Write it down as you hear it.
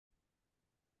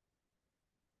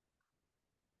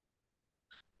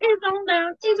He's on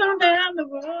down the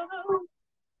road.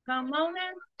 Come on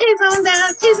in. He's on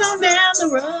down the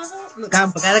road. Look, I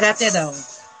forgot I got that on.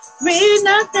 Read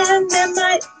nothing that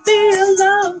might be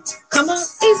alone. Come on,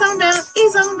 he's on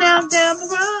down the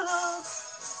road.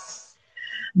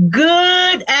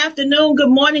 Good afternoon, good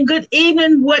morning, good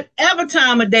evening, whatever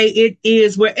time of day it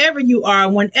is, wherever you are,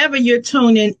 whenever you're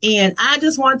tuning in. I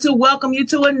just want to welcome you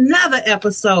to another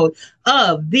episode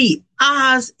of the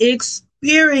Oz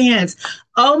Experience.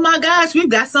 Oh my gosh, we've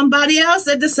got somebody else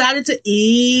that decided to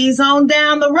ease on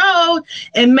down the road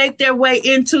and make their way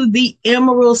into the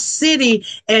Emerald City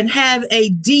and have a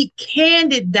deep,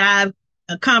 candid dive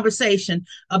conversation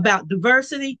about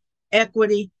diversity,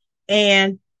 equity,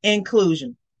 and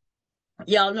inclusion.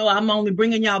 Y'all know I'm only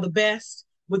bringing y'all the best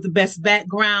with the best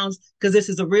backgrounds because this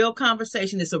is a real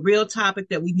conversation. It's a real topic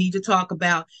that we need to talk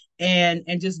about and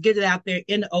just get it out there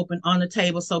in the open on the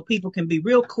table so people can be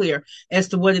real clear as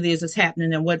to what it is that's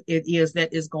happening and what it is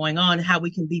that is going on and how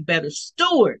we can be better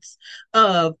stewards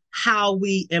of how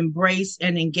we embrace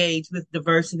and engage with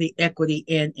diversity, equity,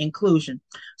 and inclusion.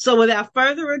 So without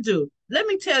further ado, let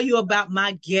me tell you about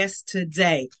my guest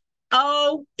today.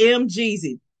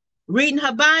 OMGZ. Reading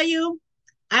her bio,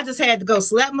 I just had to go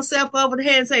slap myself over the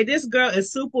head and say, this girl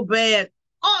is super bad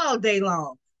all day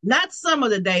long. Not some of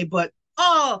the day, but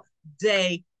all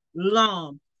day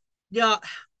long. Y'all,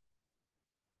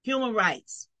 human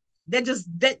rights.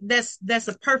 That's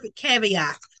a perfect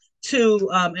caveat to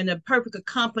and a perfect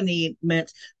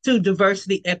accompaniment to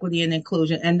diversity, equity, and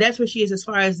inclusion. And that's where she is as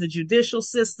far as the judicial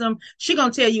system. She's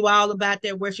gonna tell you all about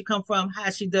that, where she come from,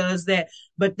 how she does that.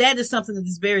 But that is something that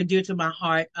is very dear to my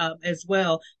heart as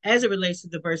well as it relates to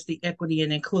diversity, equity,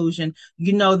 and inclusion.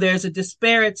 You know, there's a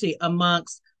disparity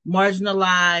amongst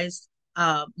marginalized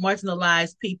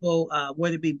people,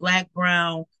 whether it be Black,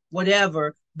 brown,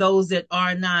 whatever, those that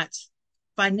are not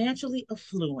financially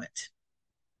affluent.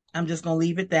 I'm just going to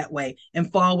leave it that way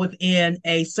and fall within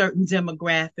a certain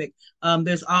demographic.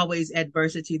 There's always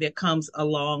adversity that comes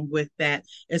along with that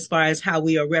as far as how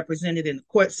we are represented in the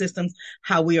court systems,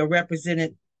 how we are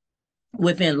represented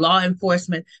within law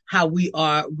enforcement, how we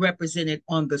are represented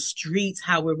on the streets,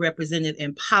 how we're represented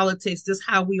in politics, just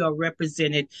how we are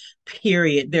represented,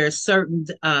 period. There's a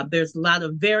lot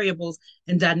of variables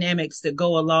and dynamics that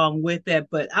go along with that,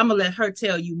 but I'm going to let her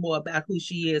tell you more about who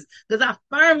she is, because I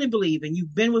firmly believe, and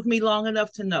you've been with me long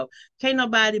enough to know, can't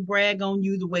nobody brag on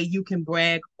you the way you can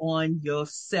brag on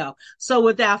yourself. So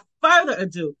without further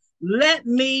ado, let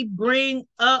me bring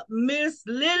up Miss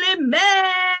Lillie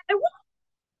Mae.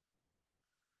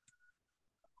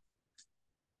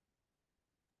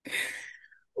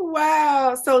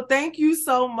 Wow. So thank you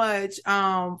so much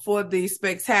for the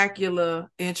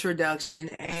spectacular introduction.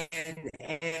 And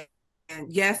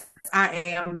yes, I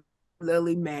am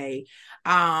Lillie Mae,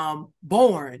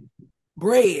 born,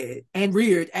 bred, and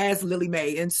reared as Lillie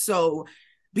Mae. And so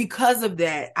because of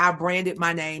that, I branded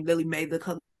my name Lillie Mae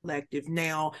the Collective.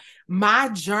 Now, my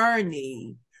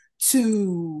journey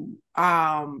to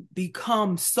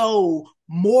become so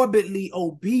morbidly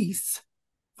obese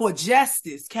for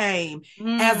justice came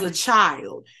as a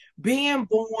child, being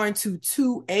born to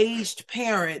two aged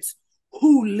parents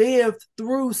who lived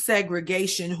through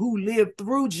segregation, who lived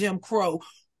through Jim Crow,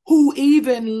 who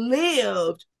even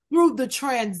lived through the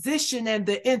transition and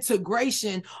the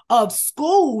integration of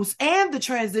schools and the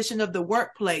transition of the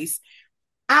workplace.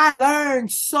 I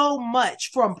learned so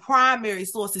much from primary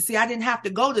sources. See, I didn't have to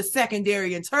go to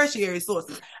secondary and tertiary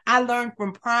sources. I learned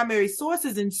from primary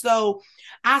sources. And so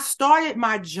I started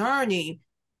my journey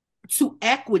to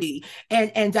equity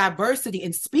and diversity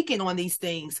and speaking on these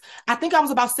things. I think I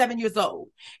was about 7 years old.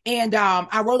 And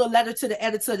I wrote a letter to the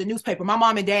editor of the newspaper. My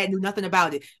mom and dad knew nothing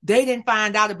about it. They didn't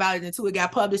find out about it until it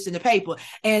got published in the paper.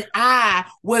 And I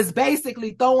was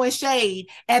basically throwing shade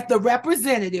at the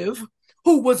representative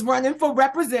who was running for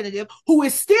representative, who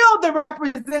is still the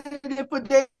representative for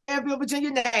Danville,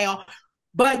 Virginia now.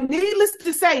 But needless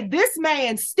to say, this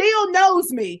man still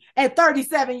knows me at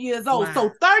 37 years old. Wow.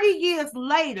 So 30 years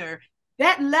later,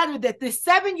 that letter that this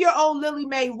 7-year-old Lillie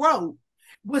Mae wrote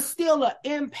was still an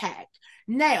impact.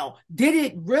 Now, did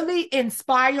it really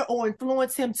inspire or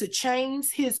influence him to change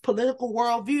his political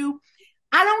worldview?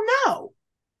 I don't know.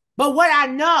 But what I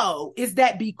know is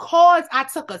that because I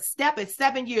took a step at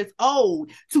 7 years old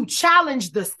to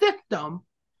challenge the system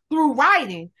through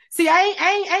writing, see,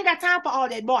 I ain't got time for all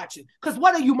that marching. Because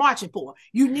what are you marching for?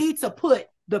 You need to put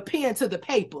the pen to the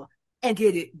paper and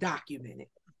get it documented.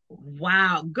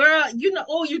 Wow, girl,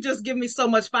 you just give me so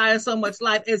much fire and so much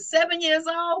life. At 7 years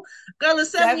old, girl, at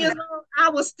 7 years old, I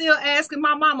was still asking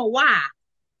my mama, why?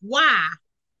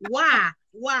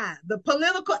 Why? The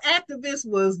political activist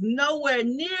was nowhere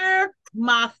near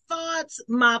my thoughts,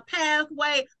 my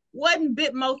pathway. Wasn't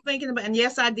Bitmo thinking about, and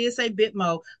yes, I did say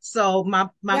Bitmo. So my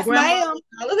Yes, grandma.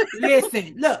 ma'am.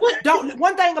 Listen, look, don't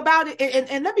one thing about it,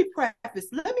 and let me preface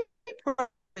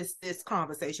this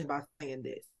conversation by saying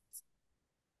this.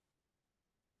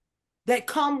 That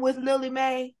come with Lillie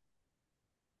Mae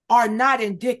are not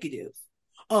indicative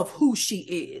of who she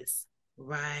is.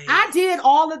 Right. I did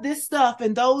all of this stuff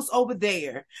and those over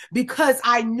there because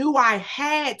I knew I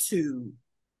had to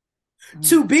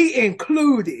be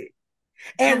included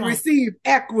and receive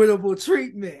equitable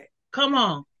treatment. Come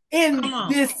on. In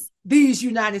these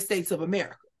United States of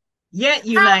America. Yet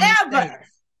United States.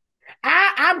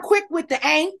 I'm quick with the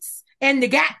ain'ts and the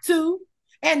got to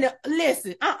and the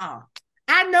listen,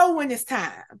 I know when it's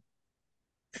time.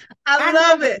 I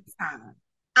love it.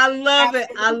 I love it.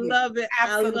 I love it.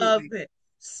 I love it.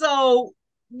 So,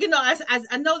 you know,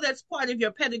 I know that's part of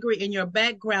your pedigree and your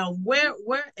background. Where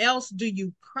else do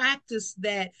you practice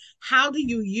that? How do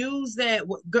you use that?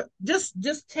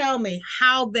 Just tell me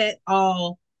how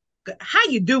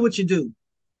you do what you do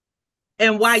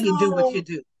and why you do what you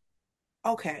do.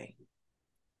 Okay.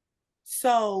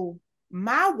 So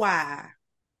my why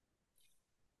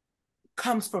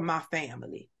comes from my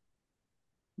family.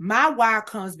 My why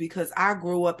comes because I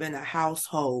grew up in a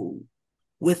household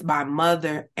with my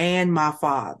mother and my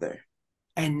father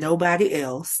and nobody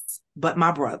else but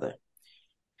my brother.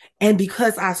 And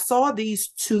because I saw these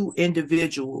two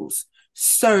individuals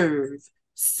serve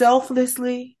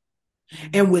selflessly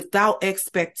and without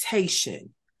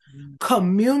expectation,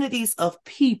 communities of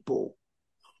people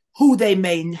who they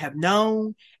may have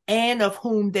known and of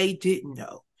whom they didn't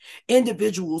know.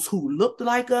 Individuals who looked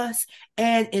like us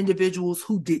and individuals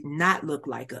who did not look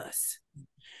like us.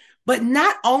 But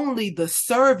not only the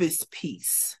service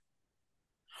piece,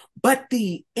 but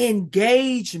the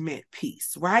engagement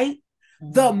piece, right?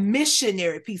 The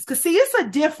missionary piece. Because see, it's a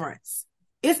difference.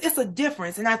 It's a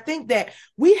difference. And I think that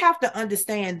we have to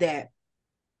understand that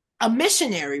a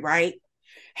missionary, right,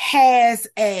 has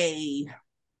a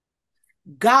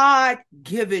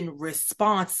God-given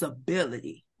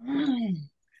responsibility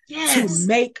to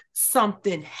make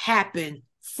something happen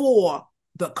for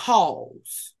the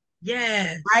cause.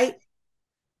 Yes. Right?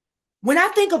 When I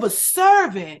think of a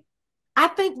servant, I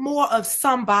think more of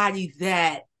somebody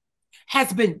that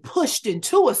has been pushed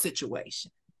into a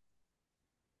situation.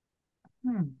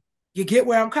 You get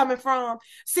where I'm coming from?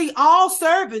 See, all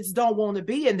servants don't want to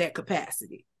be in that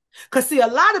capacity. Because, see, a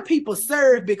lot of people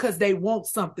serve because they want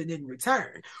something in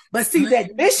return. But see,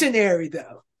 that missionary,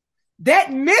 though,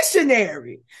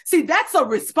 see, that's a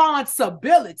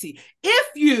responsibility if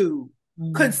you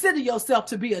consider yourself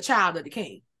to be a child of the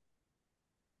King.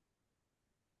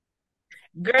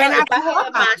 Girl, if I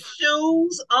had my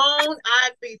shoes on,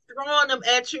 I'd be throwing them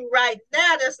at you right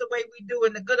now. That's the way we do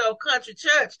in the good old country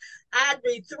church. I'd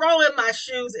be throwing my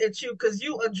shoes at you because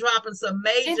you are dropping some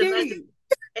major nuggets.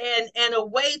 And a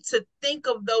way to think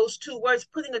of those two words,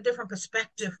 putting a different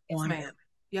perspective on them.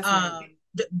 Yes, ma'am.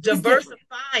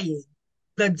 Diversifying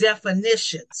the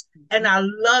definitions. And I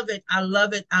love it. I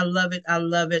love it. I love it. I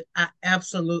love it. I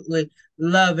absolutely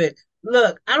love it.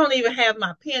 Look, I don't even have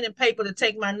my pen and paper to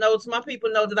take my notes. My people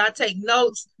know that I take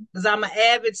notes because I'm an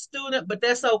avid student, but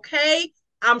that's okay.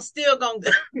 I'm still going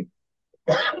to,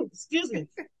 excuse me.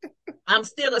 I'm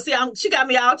still going to, she got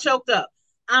me all choked up.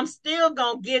 I'm still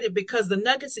going to get it because the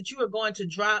nuggets that you are going to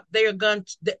drop, they're going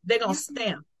to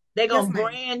stamp. They're going to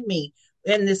brand me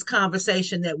in this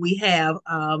conversation that we have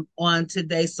on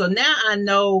today. So now I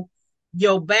know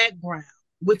your background,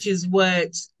 which is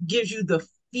what gives you the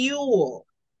fuel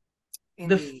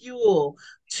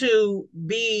to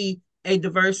be a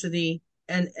diversity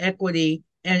and equity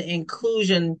and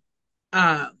inclusion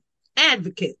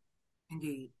advocate.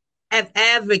 Indeed.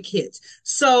 Advocates.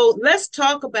 So let's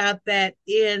talk about that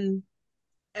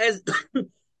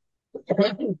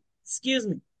excuse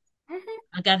me.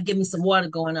 I got to give me some water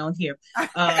going on here.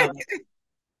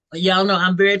 Y'all know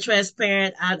I'm very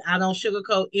transparent. I don't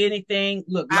sugarcoat anything.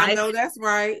 Look, I know that's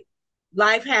right.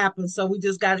 Life happens, so we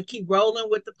just got to keep rolling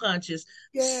with the punches.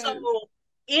 Yes. So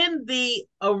in the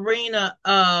arena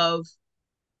of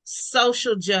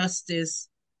social justice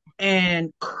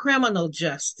and criminal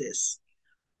justice,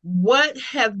 what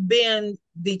have been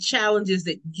the challenges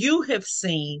that you have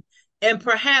seen and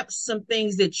perhaps some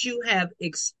things that you have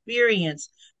experienced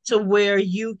to where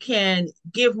you can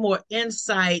give more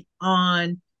insight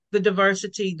on the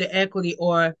diversity, the equity,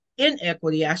 or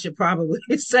inequity, I should probably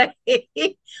say,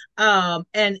 and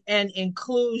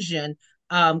inclusion,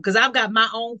 because I've got my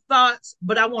own thoughts,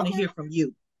 but I want to hear from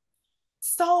you.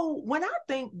 So when I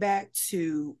think back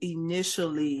to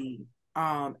initially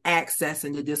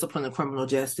accessing the discipline of criminal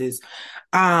justice,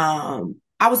 I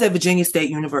was at Virginia State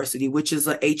University, which is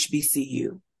a HBCU.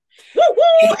 Woo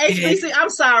woo, And HBC. I'm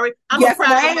sorry. I'm a yes, proud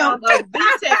ma'am. mom of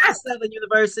the Texas Southern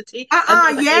University,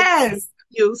 another Yes.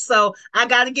 HBCU. So I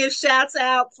got to give shouts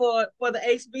out for the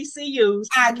HBCUs.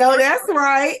 I know that's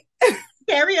right.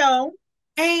 Carry on.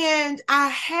 And I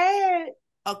had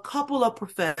a couple of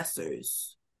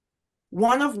professors,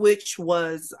 one of which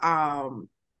was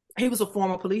he was a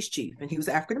former police chief and he was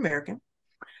African American.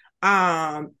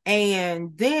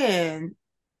 And then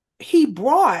he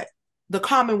brought the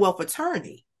Commonwealth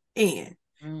attorney in,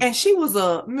 and she was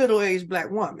a middle-aged Black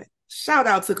woman. Shout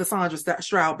out to Cassandra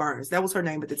Stroud Burns. That was her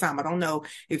name at the time. I don't know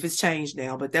if it's changed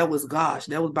now, but that was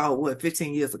about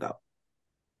 15 years ago.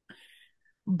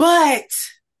 But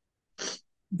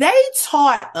they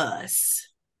taught us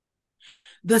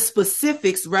the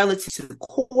specifics relative to the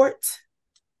court,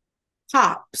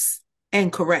 cops,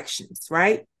 and corrections,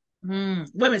 right? Wait a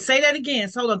minute, say that again.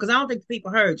 So hold on, because I don't think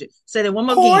people heard you. Say that one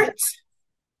more Court, again.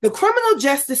 the criminal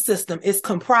justice system is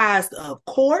comprised of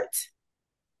court,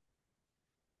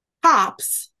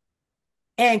 cops,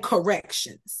 and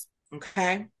corrections.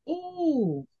 Okay.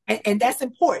 Ooh. And that's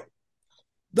important.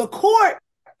 The court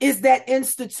is that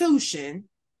institution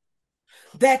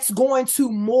that's going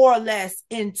to more or less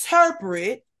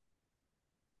interpret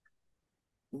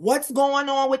what's going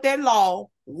on with that law,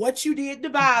 what you did to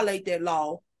violate that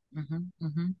law,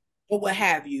 or what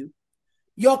have you.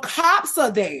 Your cops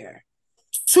are there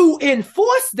to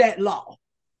enforce that law.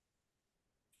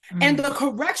 And the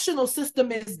correctional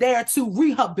system is there to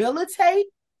rehabilitate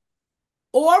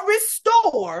or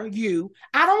restore you.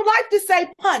 I don't like to say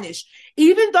punish,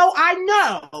 even though I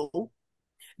know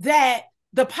that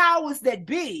the powers that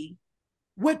be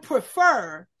would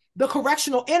prefer the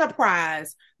correctional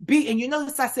enterprise be, and you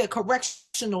notice I said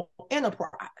correctional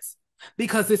enterprise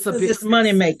because it's a business. It's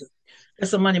money maker.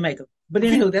 It's a money maker. But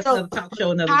anyway, that's another talk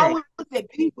show another day. Powers that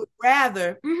be would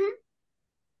rather.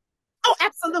 Oh,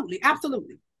 absolutely,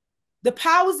 absolutely. The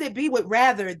powers that be would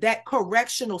rather that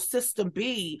correctional system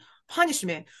be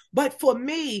punishment. But for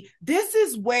me, this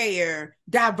is where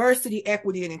diversity,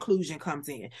 equity, and inclusion comes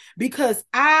in. Because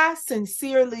I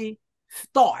sincerely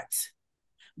thought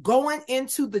going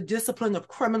into the discipline of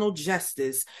criminal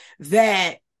justice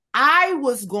that I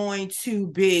was going to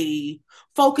be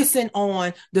focusing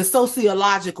on the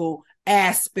sociological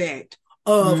aspect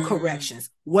of corrections.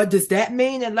 What does that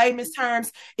mean in layman's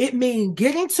terms? It means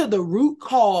getting to the root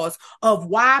cause of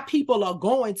why people are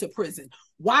going to prison,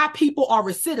 why people are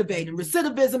recidivating.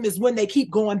 Recidivism is when they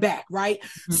keep going back, right?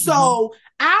 So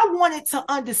I wanted to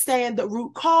understand the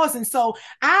root cause. And so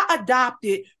I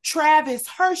adopted Travis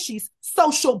Hershey's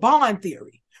social bond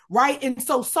theory, right? And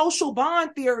so social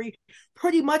bond theory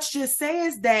pretty much just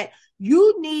says that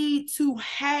you need to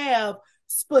have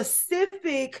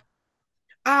specific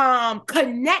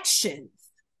connections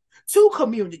to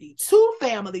community, to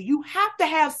family. You have to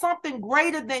have something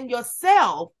greater than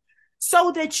yourself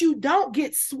so that you don't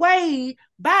get swayed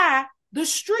by the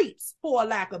streets, for a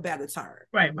lack of better term.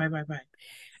 Right.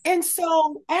 And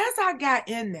so as I got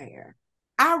in there,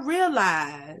 I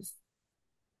realized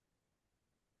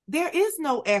there is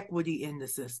no equity in the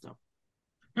system.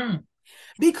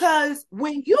 Because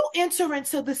when you enter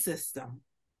into the system,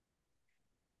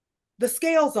 the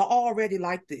scales are already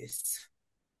like this.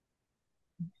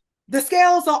 The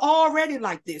scales are already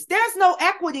like this. There's no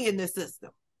equity in this system.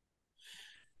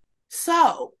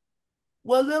 So,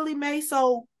 well, Lillie Mae,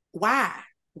 so why?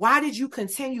 Why did you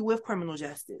continue with criminal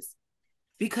justice?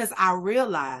 Because I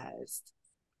realized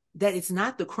that it's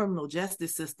not the criminal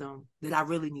justice system that I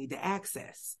really need to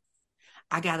access.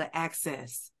 I got to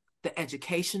access the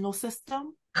educational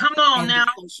system. Come on now.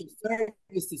 The social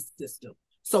services system.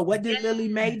 So what did Lillie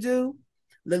Mae do?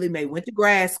 Lillie Mae went to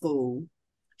grad school.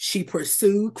 She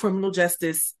pursued criminal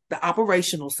justice, the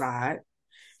operational side.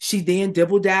 She then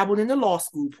dibble-dabbled in the law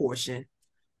school portion.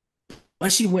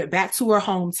 But she went back to her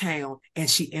hometown and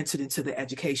she entered into the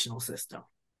educational system.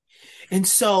 And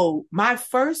so my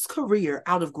first career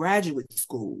out of graduate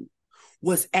school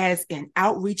was as an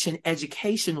outreach and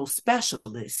educational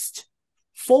specialist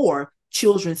for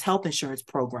Children's Health Insurance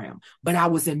Program, but I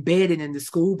was embedded in the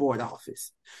school board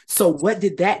office. So what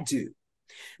did that do?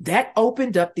 That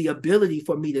opened up the ability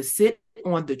for me to sit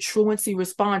on the truancy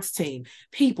response team.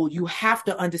 People, you have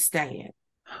to understand,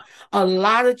 a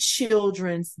lot of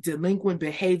children's delinquent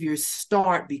behaviors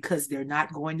start because they're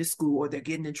not going to school or they're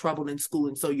getting in trouble in school.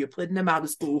 And so you're putting them out of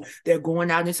school. They're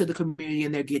going out into the community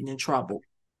and they're getting in trouble.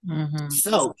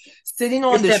 So sitting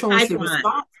on the truancy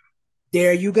response,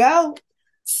 there you go.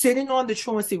 Sitting on the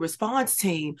truancy response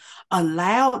team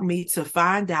allowed me to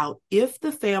find out if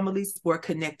the families were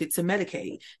connected to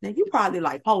Medicaid. Now, you probably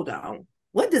like, hold on,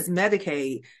 what does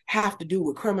Medicaid have to do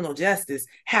with criminal justice,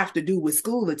 have to do with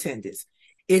school attendance?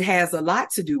 It has a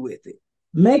lot to do with it.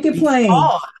 Make it plain.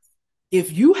 Because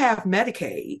if you have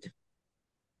Medicaid,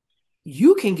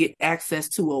 you can get access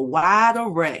to a wide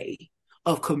array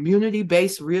of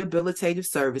community-based rehabilitative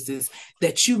services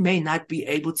that you may not be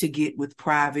able to get with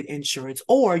private insurance,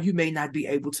 or you may not be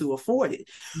able to afford it.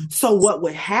 So what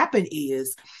would happen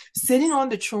is, sitting on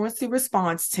the truancy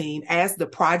response team as the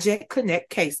Project Connect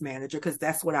case manager, because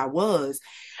that's what I was,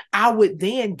 I would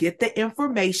then get the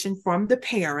information from the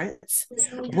parents,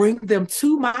 bring them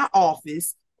to my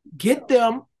office, get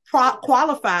them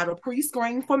qualified or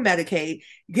pre-screened for Medicaid,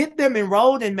 get them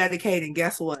enrolled in Medicaid, and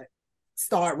guess what?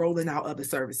 Start rolling out other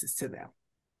services to them.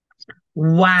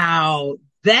 Wow.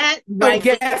 That right.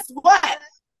 So guess what?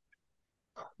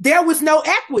 There was no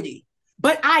equity,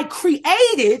 but I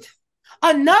created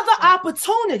another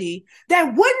opportunity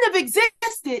that wouldn't have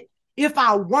existed if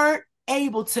I weren't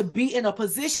able to be in a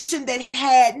position that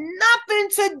had nothing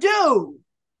to do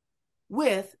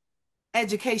with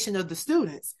education of the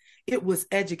students. It was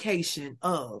education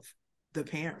of the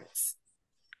parents.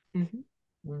 Mm-hmm.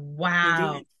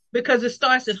 Wow. Because it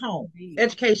starts at home. Indeed.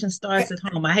 Education starts at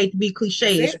home. I hate to be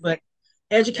cliche-ish, but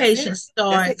education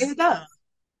starts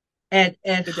at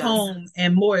home,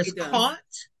 and more is caught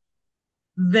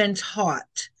than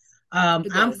taught.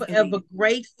 I'm forever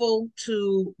grateful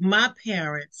to my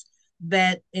parents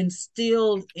that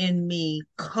instilled in me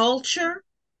culture,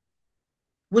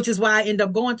 which is why I ended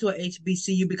up going to a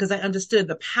HBCU, because I understood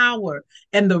the power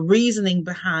and the reasoning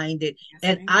behind it.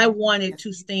 And I wanted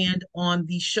to stand on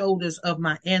the shoulders of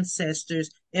my ancestors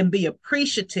and be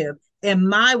appreciative in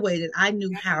my way that I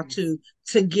knew how to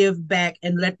give back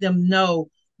and let them know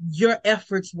your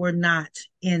efforts were not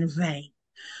in vain.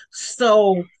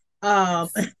 So, that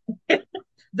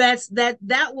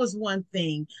was one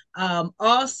thing.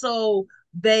 Also,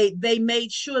 they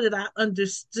made sure that I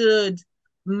understood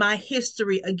my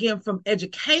history, again, from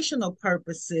educational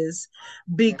purposes,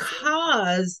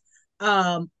 because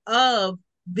of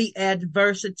the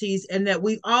adversities, and that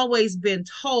we've always been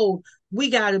told we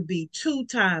got to be 2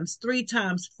 times, 3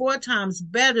 times, 4 times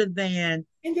better than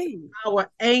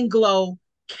our Anglo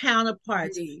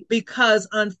counterparts. Because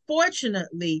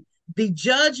unfortunately, the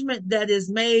judgment that is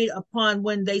made upon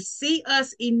when they see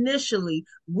us initially,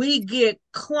 we get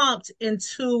clumped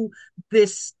into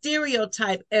this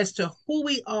stereotype as to who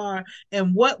we are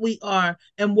and what we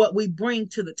bring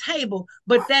to the table.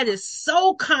 But that is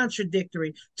so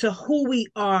contradictory to who we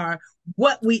are,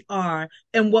 what we are,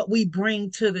 and what we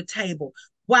bring to the table.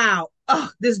 Wow. Oh,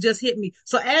 this just hit me.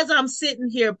 So as I'm sitting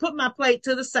here, put my plate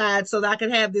to the side so that I can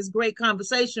have this great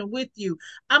conversation with you,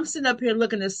 I'm sitting up here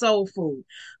looking at soul food.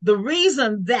 The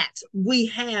reason that we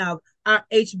have our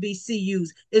HBCUs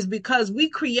is because we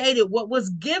created what was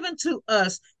given to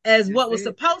us as what was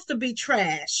supposed to be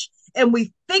trash. And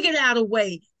we figured out a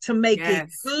way to make it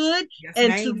good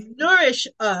and to nourish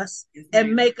us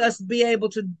and make us be able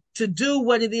to do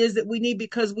what it is that we need,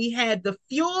 because we had the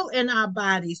fuel in our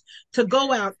bodies to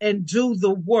go out and do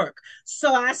the work.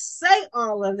 So I say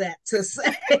all of that to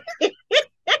say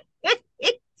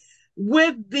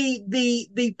with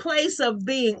the place of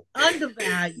being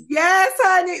undervalued. Yes,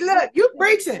 honey. Look, you're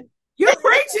preaching.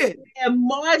 And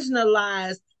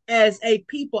marginalized as a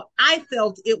people, I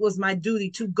felt it was my duty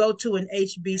to go to an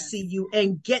HBCU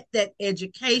and get that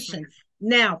education.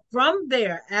 Now, from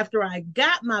there, after I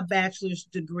got my bachelor's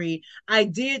degree, I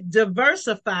did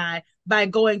diversify by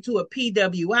going to a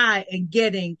PWI and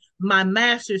getting my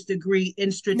master's degree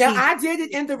in strategic. Now, I did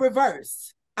it in the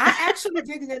reverse. I actually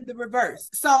did it in the reverse.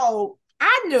 So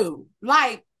I knew,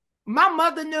 like, my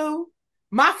mother knew,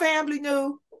 my family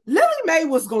knew, Lillie Mae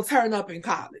was going to turn up in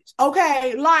college.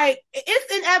 Okay. Like,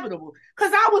 it's inevitable,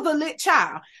 because I was a lit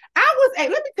child. Let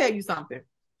me tell you something.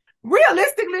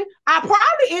 Realistically, I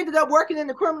probably ended up working in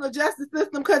the criminal justice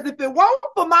system, because if it weren't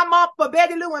for my mom, for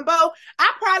Betty Lou and Bo,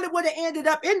 I probably would have ended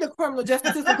up in the criminal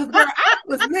justice system, because girl, I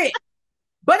was lit.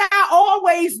 But I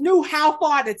always knew how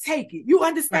far to take it. You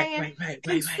understand?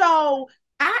 Right. So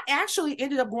I actually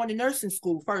ended up going to nursing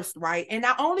school first, right? And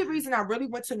the only reason I really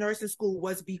went to nursing school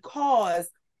was because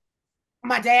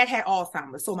my dad had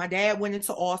Alzheimer's. So my dad went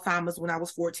into Alzheimer's when I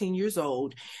was 14 years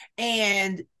old.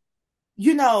 And,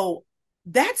 you know,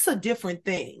 that's a different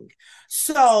thing.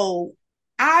 So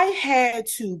I had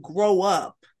to grow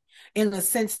up in the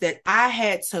sense that I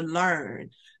had to learn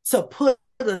to put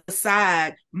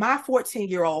aside my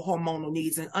 14-year-old hormonal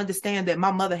needs and understand that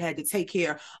my mother had to take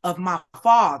care of my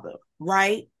father,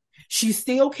 right? She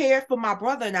still cared for my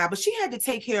brother and I, but she had to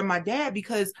take care of my dad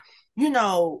because, you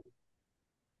know,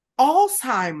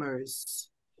 Alzheimer's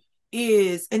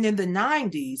and in the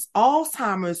 90s,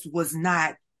 Alzheimer's was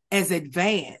not as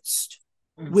advanced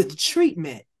with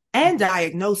treatment and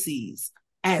diagnoses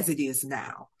as it is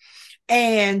now.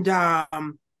 And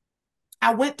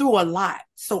I went through a lot.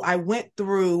 So I went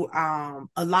through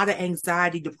a lot of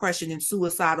anxiety, depression, and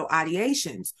suicidal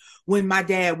ideations when my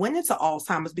dad went into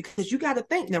Alzheimer's, because you got to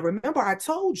think, now remember I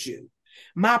told you,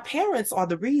 my parents are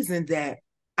the reason that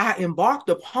I embarked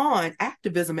upon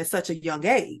activism at such a young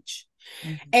age.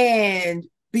 And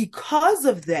because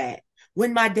of that,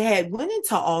 when my dad went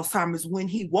into Alzheimer's, when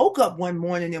he woke up one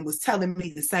morning and was telling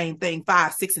me the same thing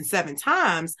 5, 6, and 7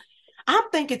 times, I'm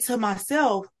thinking to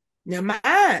myself, now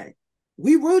mind,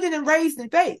 we rooted and raised in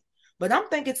faith. But I'm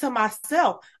thinking to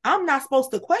myself, I'm not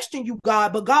supposed to question you,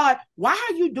 God, but God, why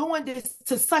are you doing this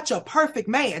to such a perfect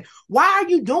man? Why are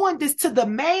you doing this to the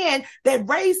man that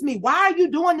raised me? Why are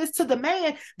you doing this to the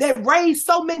man that raised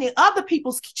so many other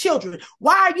people's children?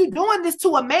 Why are you doing this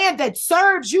to a man that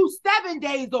serves you 7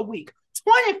 days a week,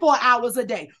 24 hours a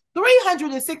day,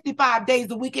 365 days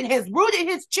a week, and has rooted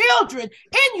his children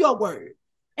in your word?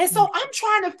 And so I'm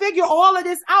trying to figure all of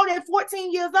this out at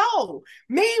 14 years old.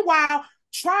 Meanwhile,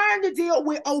 trying to deal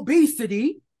with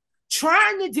obesity,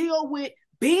 trying to deal with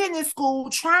being in school,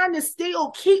 trying to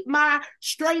still keep my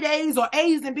straight A's or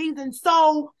A's and B's. And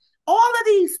so all of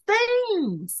these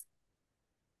things,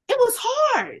 it was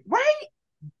hard, right?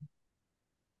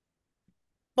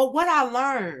 But what I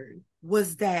learned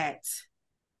was that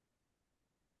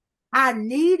I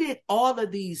needed all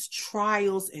of these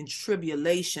trials and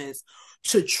tribulations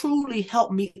to truly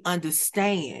help me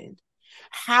understand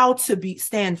how to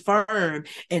stand firm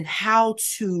and how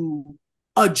to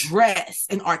address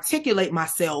and articulate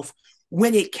myself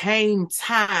when it came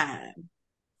time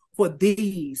for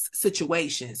these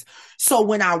situations. So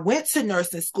when I went to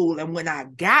nursing school, and when I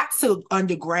got to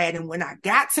undergrad, and when I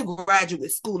got to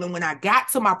graduate school, and when I got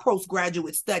to my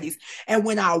postgraduate studies, and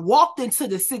when I walked into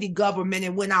the city government,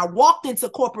 and when I walked into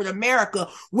corporate America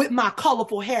with my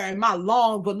colorful hair and my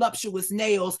long voluptuous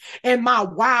nails and my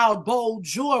wild bold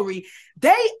jewelry,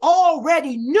 they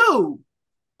already knew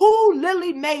who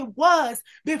Lillie Mae was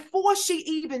before she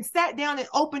even sat down and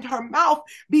opened her mouth,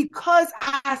 because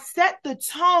I set the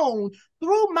tone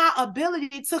through my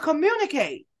ability to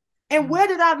communicate. And where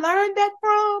did I learn that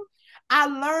from? I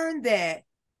learned that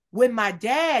when my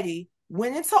daddy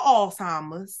went into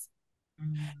Alzheimer's,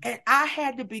 and I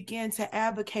had to begin to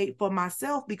advocate for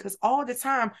myself, because all the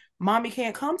time, mommy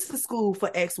can't come to school for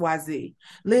XYZ.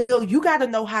 Lil, you got to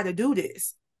know how to do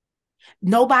this.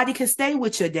 Nobody can stay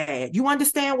with your dad. You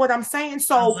understand what I'm saying?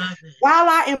 So while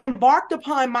I embarked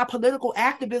upon my political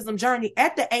activism journey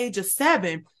at the age of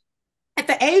 7, at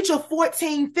the age of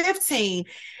 14, 15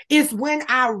 is when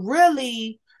I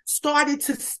really started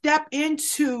to step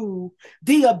into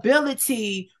the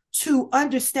ability to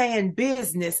understand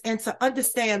business and to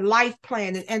understand life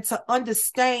planning and to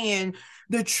understand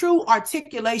the true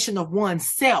articulation of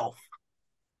oneself.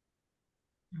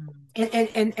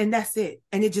 And that's it.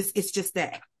 And it's just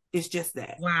that. It's just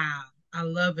that. Wow. I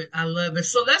love it. I love it.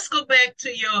 So let's go back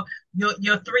to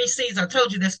your 3 C's. I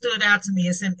told you that stood out to me.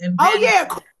 It's in oh yeah,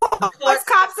 course,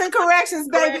 cops and corrections,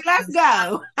 baby. Let's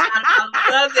go. I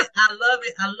love it. I love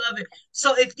it. I love it.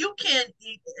 So if you can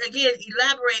again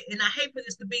elaborate, and I hate for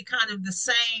this to be kind of the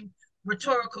same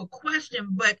rhetorical question,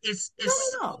 but it's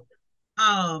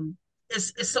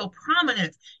so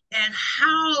prominent. And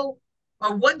how,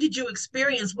 or what did you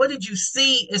experience? What did you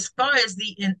see as far as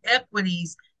the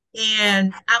inequities?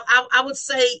 And I would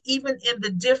say even in the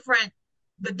different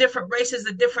races,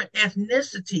 the different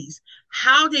ethnicities,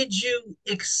 how did you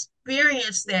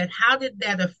experience that? How did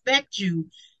that affect you?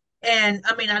 And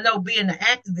I mean, I know being an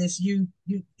activist, you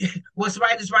what's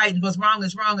right is right and what's wrong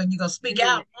is wrong, and you're gonna speak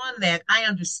out on that. I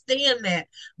understand that,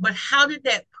 but how did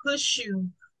that push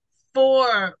you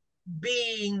for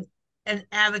being an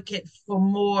advocate for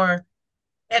more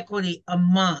equity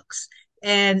amongst,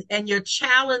 and your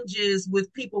challenges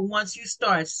with people once you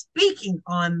start speaking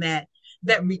on that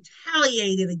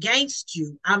retaliated against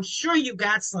you? I'm sure you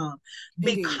got some,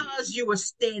 because you were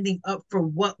standing up for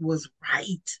what was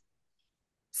right.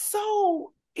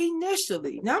 So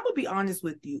initially, now I'm gonna be honest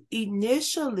with you.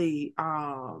 Initially,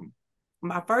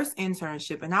 my first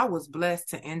internship, and I was blessed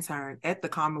to intern at the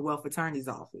Commonwealth Attorney's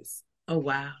Office. Oh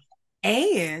wow!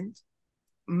 And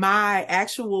my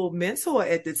actual mentor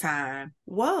at the time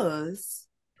was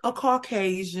a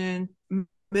Caucasian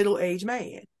middle-aged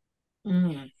man.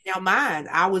 Mm-hmm. Now, mine,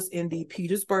 I was in the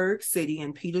Petersburg city,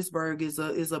 and Petersburg is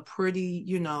a pretty,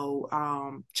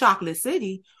 chocolate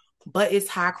city. but it's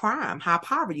high crime, high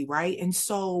poverty, right? And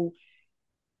so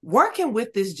working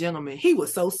with this gentleman, he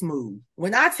was so smooth.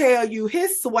 When I tell you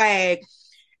his swag,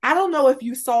 I don't know if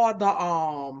you saw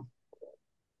the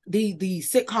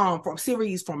sitcom from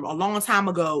series from a long time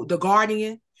ago, The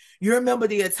Guardian. You remember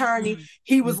the attorney? Mm-hmm.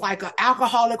 He was like an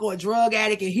alcoholic or a drug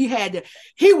addict, and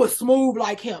he was smooth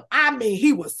like him. I mean,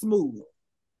 he was smooth.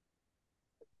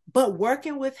 But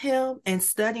working with him and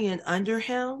studying under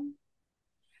him,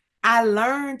 I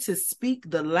learned to speak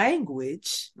the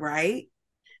language, right?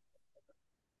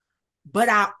 But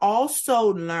I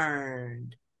also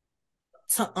learned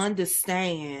to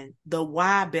understand the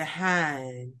why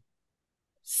behind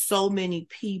so many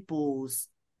people's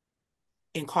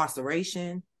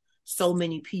incarceration, so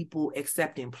many people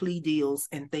accepting plea deals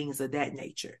and things of that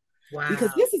nature. Wow.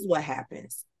 Because this is what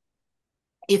happens.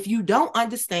 If you don't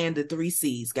understand the 3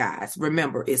 C's, guys,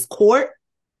 remember, it's court,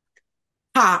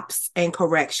 cops, and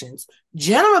corrections.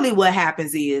 Generally, what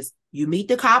happens is you meet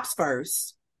the cops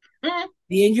first, then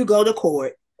you go to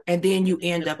court, and then you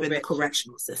end up in the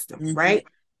correctional system, right?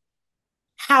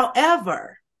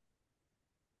 However,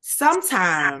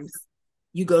 sometimes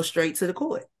you go straight to the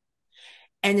court.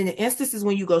 And in the instances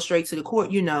when you go straight to the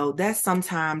court, that's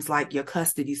sometimes like your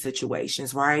custody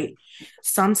situations, right?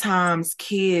 Sometimes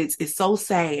kids, it's so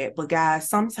sad, but guys,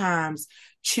 sometimes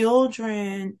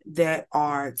children that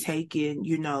are taken,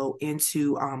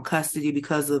 into custody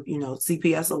because of,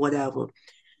 CPS or whatever,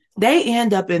 they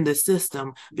end up in the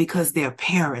system because their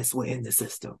parents were in the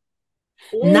system.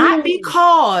 Ooh. Not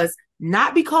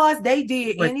because they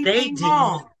did anything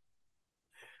wrong,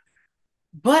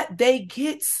 but they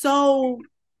get so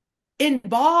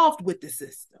involved with the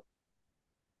system.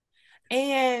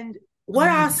 And what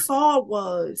I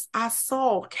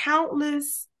saw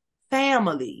countless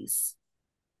families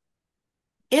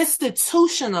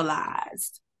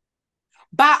institutionalized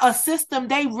by a system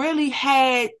they really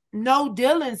had no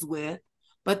dealings with,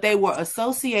 but they were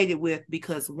associated with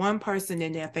because one person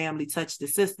in their family touched the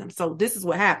system. So this is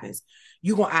what happens.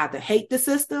 You're going to either hate the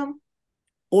system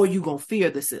or you're going to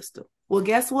fear the system. Well,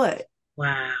 guess what?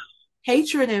 Wow.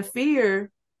 Hatred and fear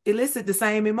elicit the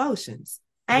same emotions.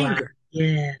 Anger. Wow.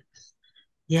 Yes.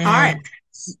 Yes. All right.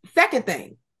 Second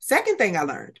thing I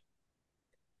learned.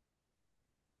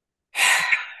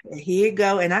 And here you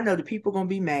go. And I know the people going to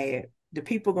be mad.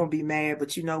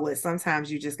 But you know what?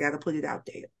 Sometimes you just got to put it out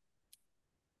there.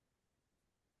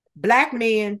 Black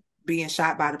men being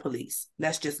shot by the police.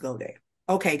 Let's just go there.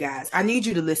 Okay, guys, I need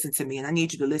you to listen to me, and I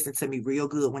need you to listen to me real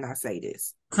good when I say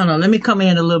this. Hold on, let me come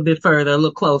in a little bit further, a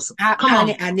little closer.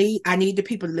 I need the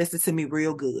people to listen to me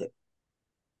real good.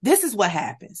 This is what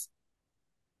happens.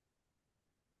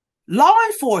 Law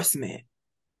enforcement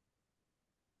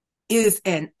is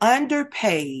an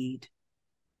underpaid,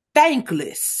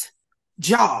 thankless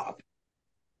job.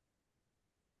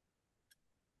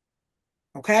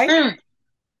 Okay?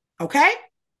 Okay?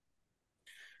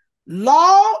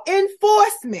 Law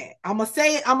enforcement. I'm gonna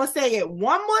say it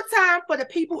one more time for the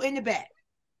people in the back.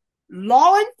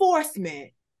 Law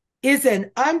enforcement is an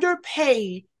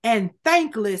underpaid and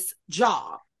thankless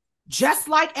job, just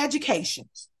like education,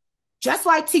 just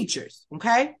like teachers.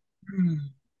 Okay.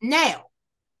 Now,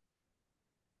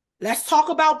 let's talk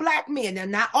about Black men. Now,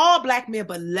 not all Black men,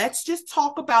 but let's just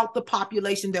talk about the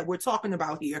population that we're talking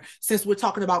about here, since we're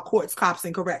talking about courts, cops,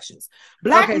 and corrections.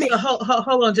 Black men. So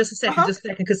hold on just a second,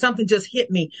 because something just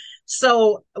hit me.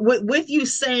 So with you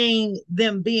saying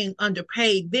them being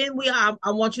underpaid, then I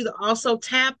want you to also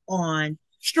tap on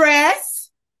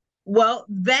stress. Well,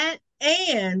 that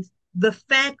and the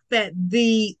fact that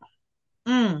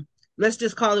let's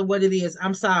just call it what it is.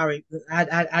 I'm sorry.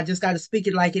 I just got to speak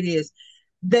it like it is.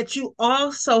 That you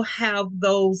also have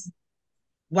those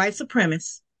white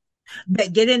supremacists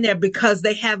that get in there because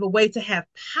they have a way to have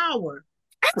power.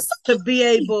 Absolutely. To be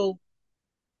able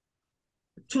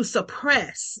to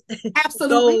suppress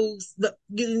those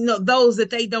that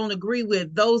they don't agree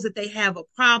with, those that they have a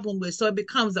problem with. So it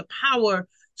becomes a power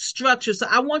structure. So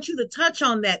I want you to touch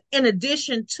on that in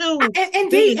addition to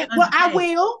indeed. Well, I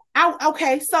will.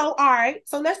 Okay. So all right.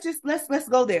 So let's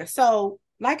go there. So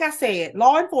like I said,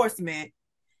 law enforcement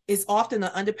is often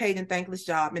an underpaid and thankless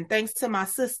job. And thanks to my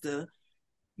sister,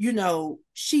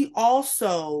 she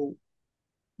also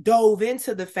dove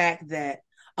into the fact that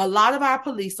a lot of our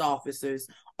police officers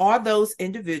are those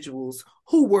individuals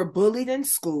who were bullied in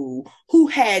school, who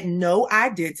had no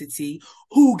identity,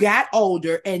 who got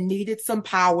older and needed some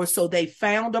power. So they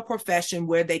found a profession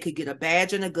where they could get a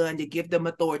badge and a gun to give them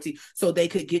authority so they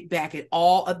could get back at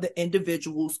all of the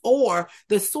individuals or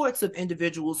the sorts of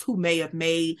individuals who may have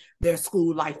made their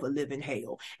school life a living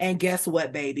hell. And guess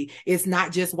what, baby? It's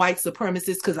not just white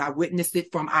supremacists, because I witnessed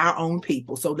it from our own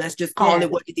people. So let's just call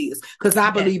it what it is, because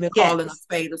I believe in calling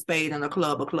a spade and a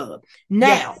club a club.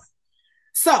 Now,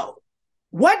 so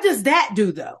what does that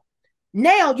do, though?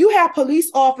 Now you have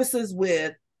police officers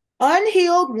with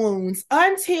unhealed wounds,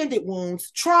 untended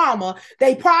wounds, trauma.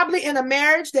 They probably in a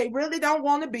marriage they really don't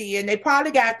want to be in. They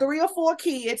probably got 3 or 4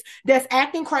 kids that's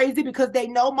acting crazy because they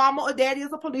know mama or daddy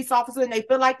is a police officer and they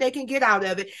feel like they can get out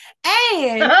of it.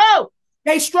 And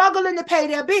they struggling to pay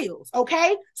their bills.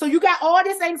 Okay. So you got all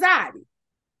this anxiety.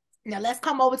 Now let's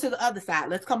come over to the other side.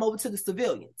 Let's come over to the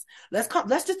civilians. Let's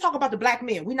just talk about the black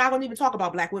men. We're not going to even talk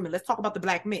about black women. Let's talk about the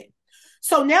black men.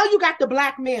 So now you got the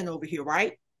black men over here,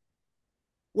 right?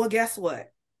 Well, guess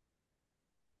what?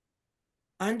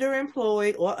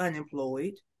 Underemployed or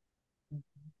unemployed,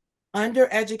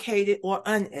 undereducated or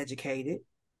uneducated,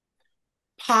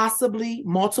 possibly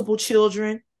multiple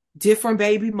children, different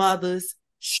baby mothers,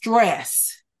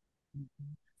 stress,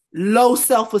 low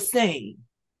self-esteem,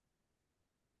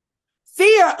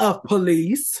 fear of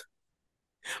police,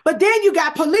 but then you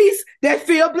got police that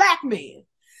fear black men.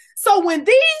 So when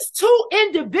these 2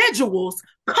 individuals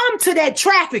come to that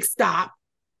traffic stop,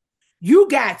 you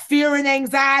got fear and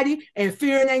anxiety and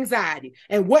fear and anxiety.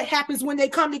 And what happens when they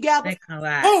come together?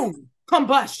 Boom,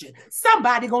 combustion.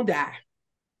 Somebody gonna die.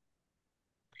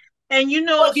 And you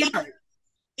know,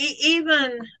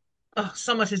 even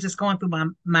so much is just going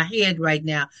through my head right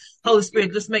now. Holy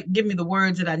Spirit, just give me the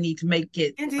words that I need to make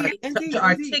it to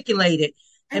articulate it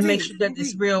and make sure that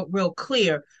it's real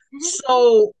clear. Mm-hmm.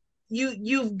 So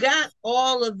you've got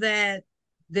all of that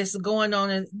that's going on,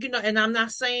 and and I'm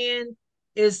not saying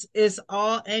it's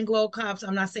all Anglo cops.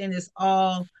 I'm not saying it's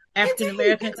all African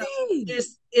American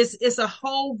cops. It's a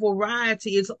whole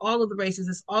variety. It's all of the races.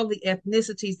 It's all the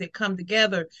ethnicities that come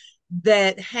together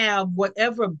that have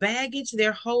whatever baggage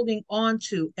they're holding on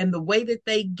to, and the way that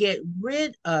they get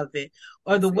rid of it,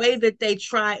 or the way that they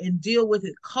try and deal with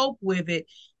it, cope with it,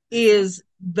 is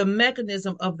the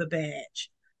mechanism of the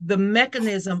badge, the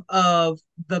mechanism of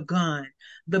the gun,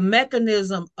 the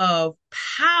mechanism of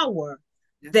power.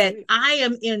 I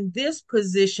am in this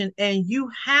position and you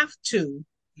have to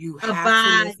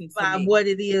abide by what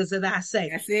it is that I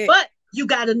say. But you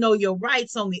got to know your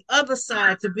rights on the other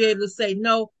side to be able to say,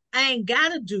 no, I ain't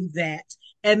got to do that.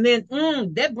 And then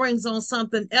that brings on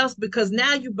something else, because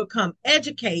now you become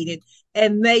educated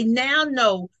and they now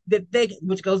know that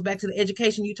which goes back to the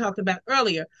education you talked about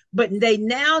earlier, but they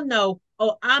now know,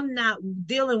 oh, I'm not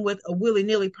dealing with a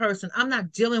willy-nilly person. I'm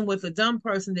not dealing with a dumb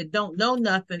person that don't know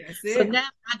nothing. So now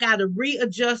I got to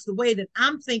readjust the way that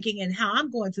I'm thinking and how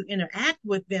I'm going to interact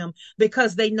with them,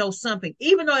 because they know something,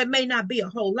 even though it may not be a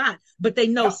whole lot, but they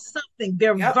know something.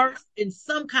 They're versed in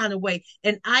some kind of way,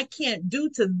 and I can't do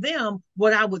to them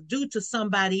what I would do to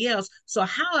somebody else. So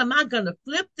how am I going to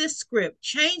flip this script,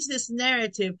 change this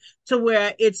narrative to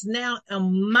where it's now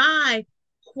in my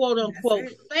quote unquote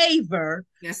favor,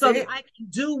 so that I can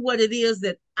do what it is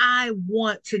that I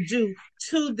want to do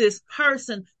to this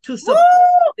person, to support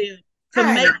them, to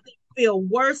make them feel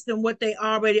worse than what they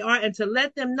already are, and to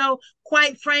let them know,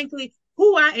 quite frankly,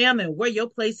 who I am and where your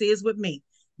place is with me.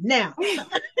 Now.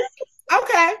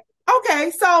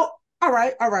 Okay. So, all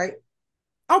right.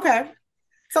 Okay.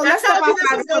 So let's talk about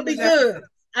this is going to be good.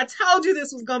 I told you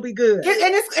this was going to be good.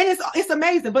 And it's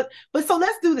amazing. But so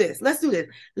let's do this. Let's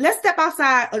step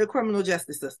outside of the criminal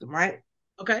justice system, right?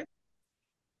 Okay.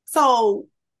 So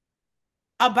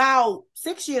about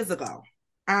 6 years ago,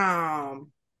 I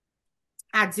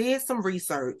did some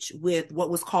research with what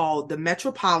was called the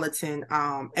Metropolitan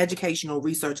Educational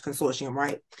Research Consortium,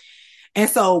 right? And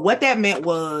so what that meant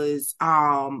was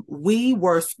we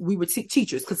were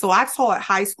teachers. So I taught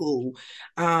high school,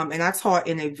 and I taught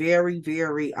in a very,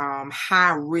 very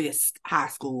high risk high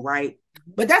school, right?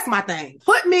 But that's my thing.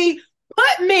 Put me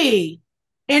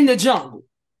in the jungle.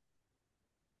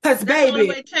 Because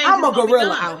baby, I'm a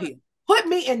gorilla out here. Put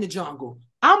me in the jungle.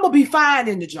 I'm gonna be fine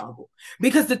in the jungle.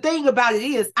 Because the thing about it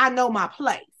is, I know my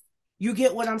place. You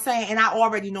get what I'm saying? And I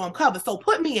already know I'm covered. So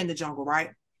put me in the jungle,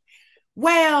 right?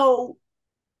 Well,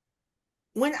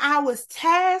 when I was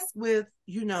tasked with,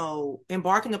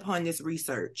 embarking upon this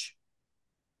research,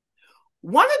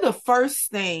 one of the first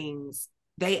things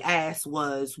they asked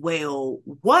was, well,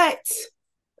 what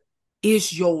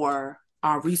is your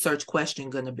research question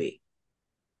going to be?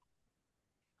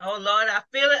 Oh, Lord, I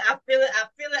feel it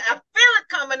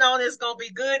on, it's going to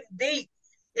be good and deep.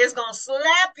 It's going to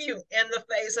slap you in the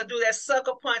face or do that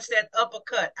sucker punch, that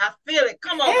uppercut. I feel it.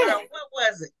 Come on, girl. What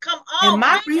was it? Come on. And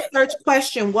my research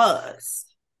question was,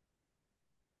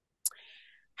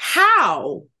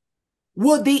 how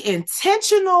will the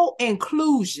intentional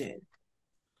inclusion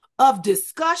of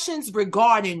discussions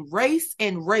regarding race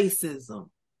and racism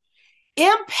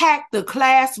impact the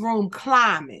classroom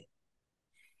climate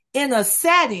in a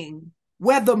setting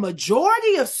where the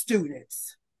majority of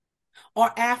students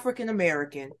are African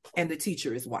American and the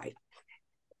teacher is white?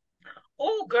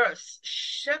 Oh, girl,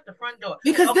 shut the front door.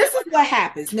 Because this is what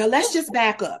happens. Now, let's just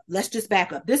back up.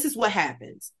 This is what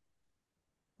happens.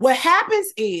 What happens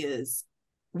is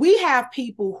we have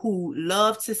people who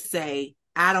love to say,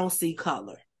 I don't see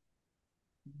color.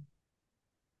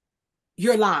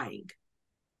 You're lying.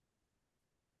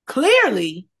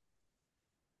 Clearly,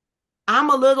 I'm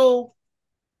a little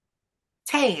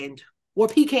tanned or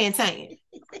pecan tan,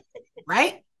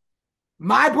 right?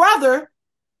 My brother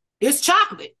is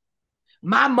chocolate.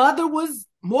 My mother was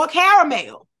more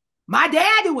caramel. My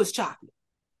daddy was chocolate.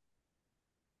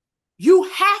 You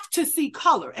have to see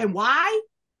color. And why?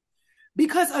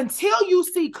 Because until you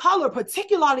see color,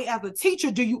 particularly as a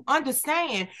teacher, do you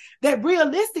understand that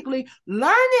realistically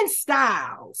learning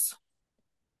styles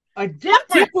are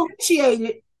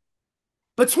differentiated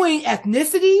between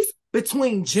ethnicities,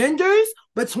 between genders,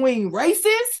 between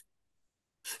races.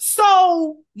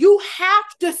 So you have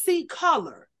to see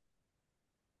color.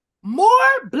 More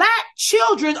Black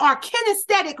children are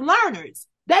kinesthetic learners.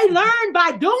 They learn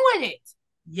by doing it.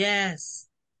 Yes.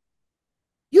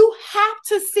 You have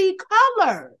to see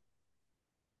color.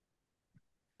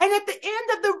 And at the end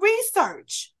of the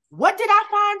research, what did I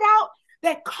find out?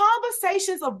 That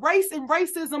conversations of race and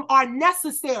racism are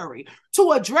necessary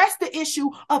to address the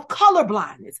issue of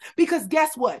colorblindness. Because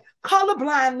guess what?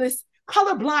 Colorblindness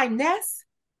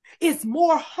is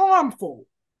more harmful.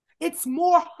 It's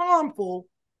more harmful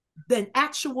than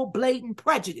actual blatant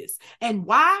prejudice. And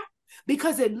why?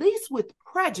 Because at least with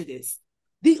prejudice,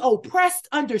 the oppressed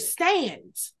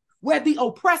understands where the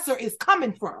oppressor is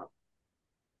coming from.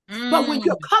 But when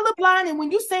you're colorblind and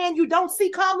when you're saying you don't see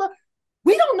color,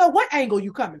 we don't know what angle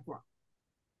you're coming from.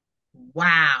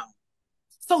 Wow.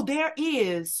 So there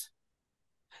is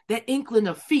that inkling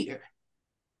of fear.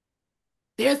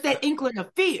 There's that inkling of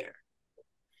fear.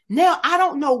 Now, I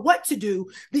don't know what to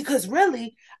do because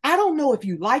really, I don't know if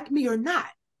you like me or not.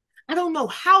 I don't know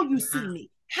how you see me.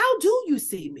 How do you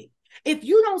see me? If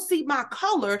you don't see my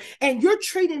color and you're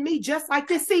treating me just like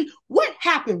this, see, what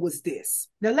happened was this.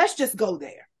 Now, let's just go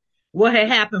there. What had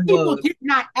happened People was did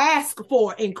not ask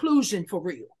for inclusion for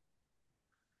real.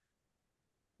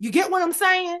 You get what I'm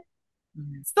saying?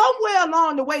 Mm-hmm. Somewhere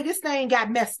along the way, this thing got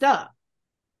messed up.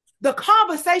 The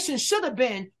conversation should have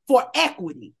been for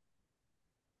equity.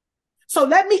 So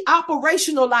let me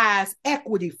operationalize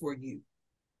equity for you.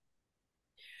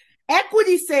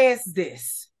 Equity says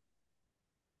this.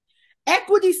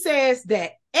 Equity says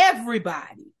that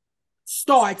everybody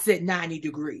starts at 90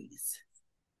 degrees.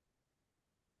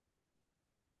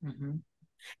 Mm-hmm.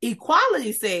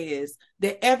 Equality says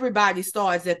that everybody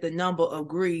starts at the number of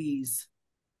degrees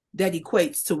that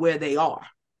equates to where they are,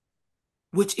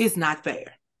 which is not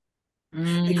fair.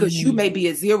 Because you may be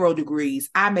at 0 degrees,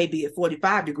 I may be at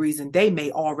 45 degrees, and they may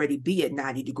already be at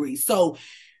 90 degrees. So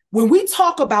when we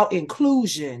talk about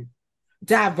inclusion,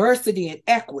 diversity, and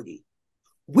equity,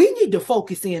 we need to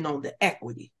focus in on the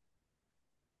equity.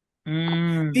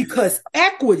 Because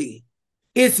equity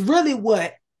is really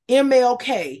what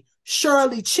MLK,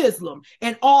 Shirley Chisholm,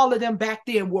 and all of them back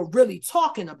then were really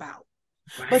talking about.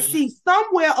 Right. But see,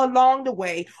 somewhere along the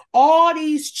way, all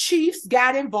these chiefs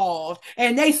got involved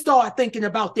and they started thinking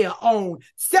about their own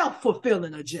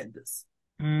self-fulfilling agendas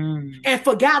and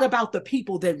forgot about the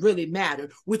people that really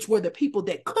mattered, which were the people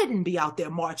that couldn't be out there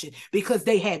marching because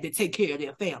they had to take care of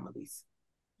their families.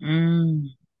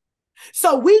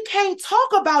 So we can't talk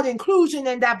about inclusion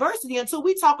and diversity until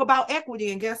we talk about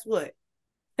equity. And guess what?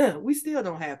 We still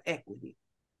don't have equity.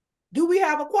 Do we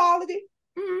have equality?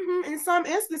 In some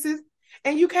instances.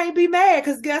 And you can't be mad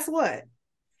because guess what?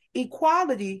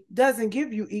 Equality doesn't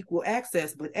give you equal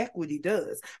access, but equity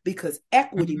does. Because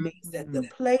equity means that the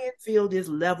playing field is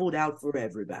leveled out for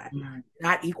everybody,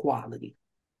 not equality.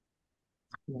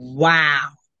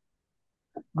 Wow.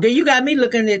 Then you got me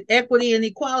looking at equity and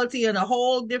equality in a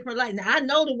whole different light. Now, I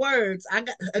know the words. I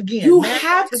got, again, you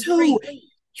have to,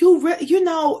 you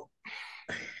know,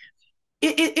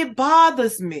 it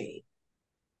bothers me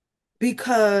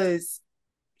because,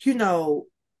 you know,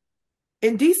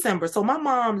 in December, so my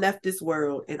mom left this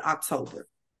world in October.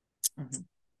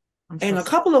 And a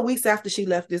couple of weeks after she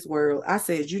left this world, I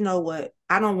said, you know what?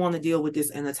 I don't want to deal with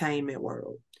this entertainment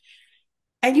world.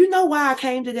 And you know why I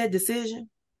came to that decision?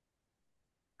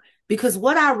 Because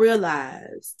what I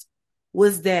realized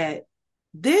was that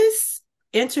this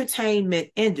entertainment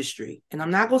industry, and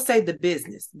I'm not going to say the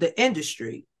business, the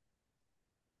industry,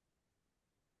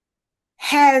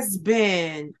 has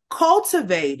been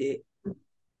cultivated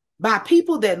by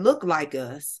people that look like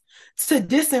us to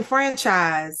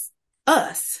disenfranchise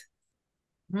us.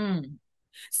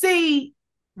 See,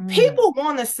 people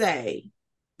want to say,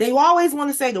 they always want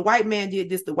to say the white man did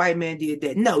this, the white man did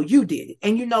that. No, you did it.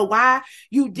 And you know why?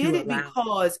 You did it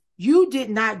because you did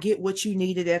not get what you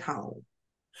needed at home.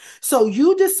 So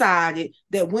you decided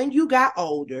that when you got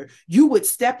older, you would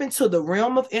step into the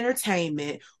realm of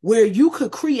entertainment where you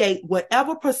could create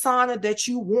whatever persona that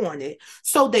you wanted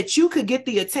so that you could get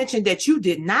the attention that you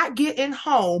did not get in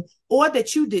home or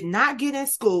that you did not get in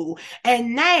school.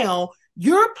 And now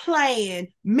you're playing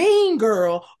mean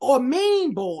girl or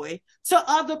mean boy to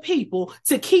other people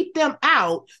to keep them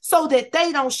out so that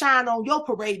they don't shine on your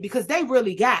parade because they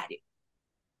really got it.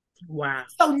 Wow.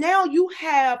 So now you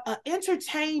have an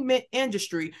entertainment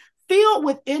industry filled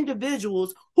with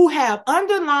individuals who have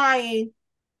underlying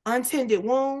untended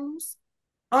wounds,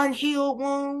 unhealed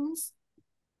wounds,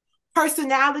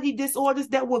 personality disorders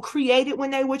that were created when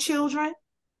they were children.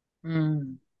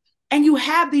 And you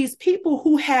have these people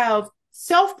who have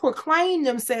self-proclaimed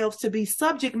themselves to be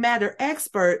subject matter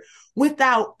expert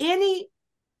without any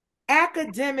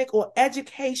academic or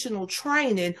educational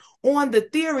training on the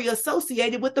theory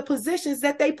associated with the positions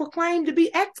that they proclaim to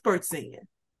be experts in.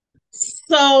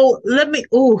 So let me,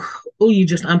 you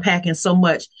just unpacking so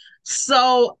much.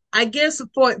 So I guess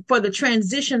for the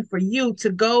transition for you to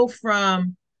go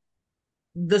from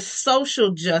the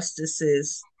social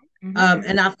justices,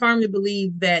 and I firmly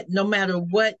believe that no matter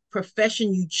what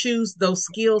profession you choose, those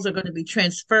skills are going to be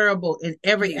transferable in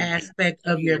every aspect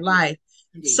of your life.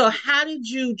 So how did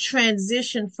you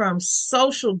transition from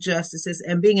social justices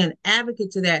and being an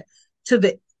advocate to that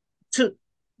to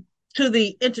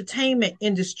the entertainment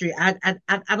industry? I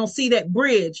don't see that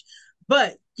bridge,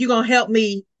 but you're going to help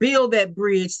me build that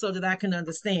bridge so that I can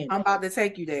understand. I'm about to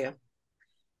take you there.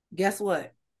 Guess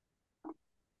what?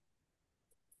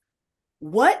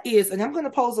 What is, and I'm going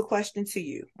to pose a question to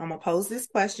you. I'm going to pose this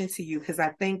question to you because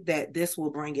I think that this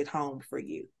will bring it home for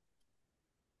you.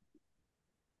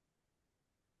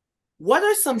 What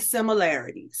are some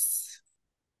similarities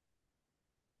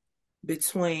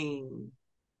between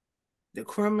the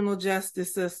criminal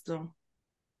justice system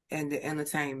and the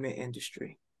entertainment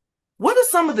industry? What are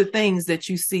some of the things that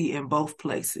you see in both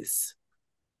places?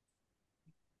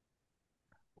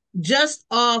 Just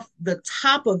off the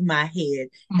top of my head,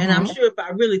 and I'm sure if I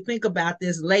really think about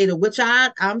this later, which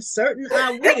I'm certain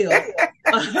I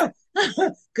will,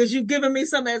 because you've given me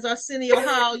some, as Arsenio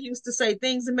Hall used to say,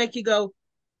 things that make you go,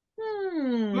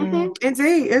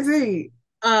 Indeed.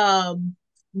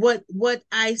 What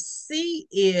I see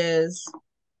is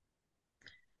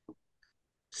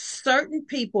certain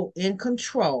people in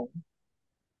control.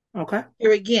 Okay.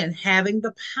 Here again, having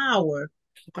the power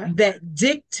that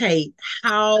dictate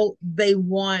how they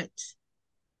want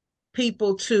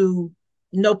people to,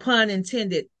 no pun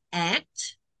intended,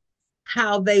 act,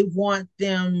 how they want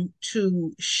them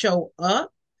to show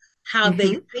up, how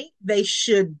they think they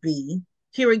should be.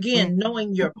 Here again,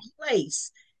 knowing your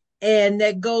place. And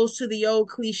that goes to the old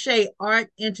cliche, art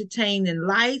entertaining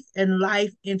life and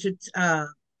life I'm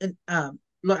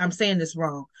saying this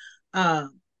wrong.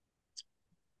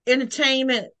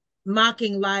 Entertainment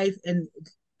mocking life and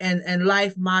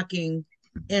life mocking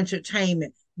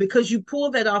entertainment, because you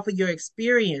pull that off of your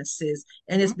experiences,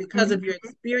 and it's because of your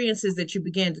experiences that you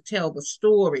begin to tell the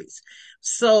stories.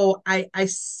 So I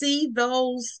see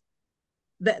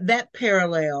that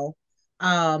parallel.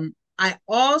 I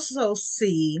also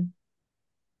see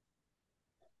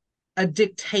a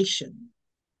dictation.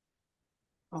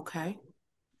 Okay.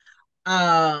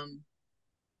 And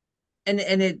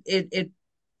it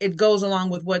goes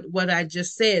along with what I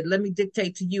just said. Let me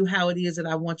dictate to you how it is that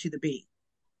I want you to be,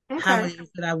 how it is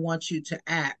that I want you to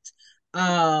act.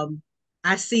 I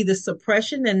see the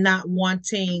suppression and not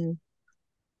wanting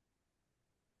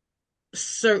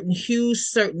certain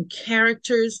hues, certain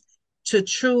characters to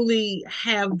truly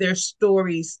have their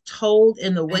stories told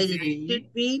in the way that it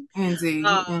should be. In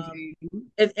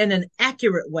an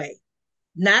accurate way,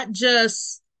 not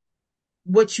just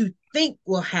what you think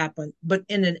will happen, but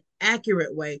in an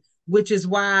accurate way, which is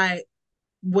why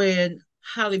when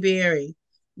Halle Berry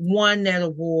won that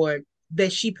award,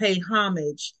 that she paid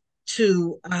homage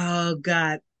to,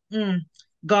 Gone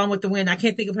with the Wind. I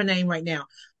can't think of her name right now.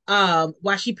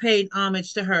 while she paid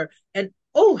homage to her. And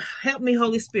oh, help me,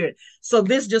 Holy Spirit. So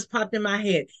this just popped in my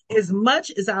head. As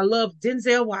much as I love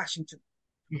Denzel Washington,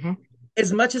 Mm-hmm.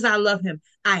 as much as I love him,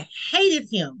 I hated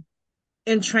him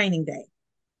in Training Day.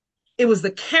 It was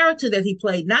the character that he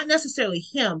played, not necessarily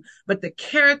him, but the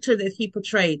character that he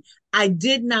portrayed. I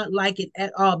did not like it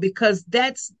at all because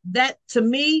that to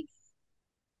me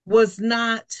was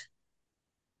not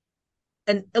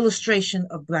an illustration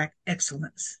of Black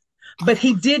excellence. But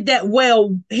he did that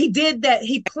well. He did that.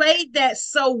 He played that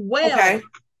so well.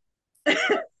 Okay.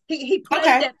 He played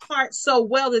Okay. that part so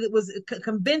well that it was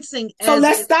convincing. So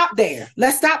let's stop there.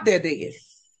 Let's stop there then.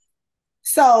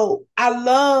 So I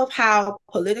love how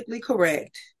politically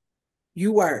correct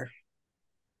you were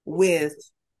with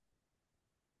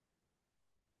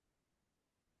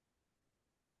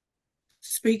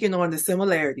speaking on the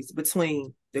similarities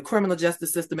between the criminal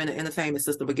justice system and the entertainment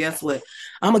system. But guess what?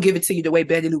 I'm going to give it to you the way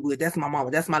Betty Lou would. That's my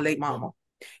mama. That's my late mama.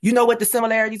 You know what the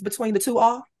similarities between the two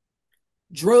are?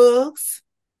 Drugs,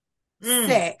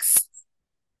 sex,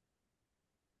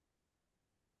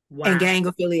 and gang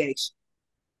affiliation.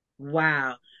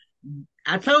 Wow.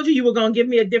 I told you were going to give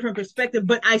me a different perspective,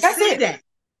 but I see that.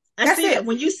 I see that.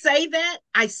 When you say that,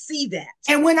 I see that.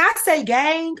 And when I say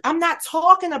gang, I'm not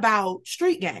talking about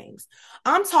street gangs.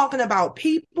 I'm talking about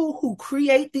people who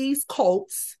create these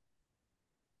cults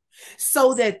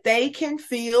so that they can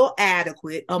feel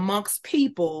adequate amongst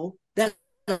people that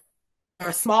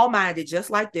are small-minded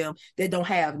just like them, that don't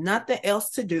have nothing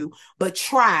else to do but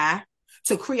try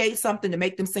to create something to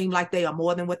make them seem like they are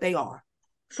more than what they are.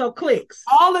 So clicks.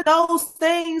 All of those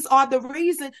things are the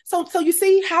reason. So you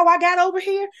see how I got over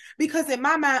here? Because in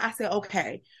my mind, I said,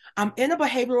 okay, I'm in a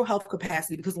behavioral health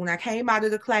capacity because when I came out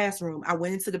of the classroom, I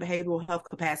went into the behavioral health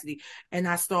capacity and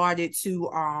I started to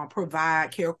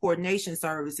provide care coordination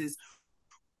services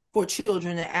for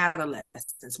children and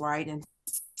adolescents, right? And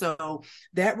so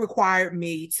that required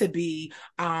me to be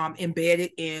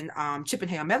embedded in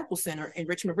Chippenham Medical Center in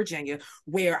Richmond, Virginia,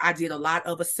 where I did a lot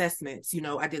of assessments. You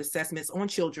know, I did assessments on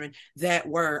children that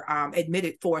were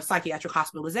admitted for psychiatric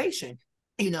hospitalization,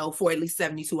 you know, for at least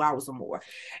 72 hours or more.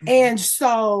 Mm-hmm. And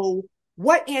so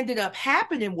what ended up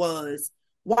happening was,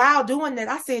 while doing that,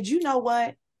 I said, you know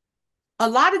what? A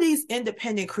lot of these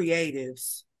independent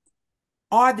creatives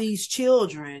are these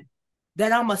children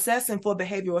that I'm assessing for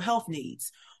behavioral health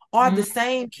needs, are the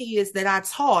same kids that I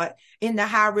taught in the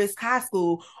high-risk high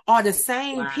school, are the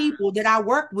same people that I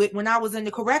worked with when I was in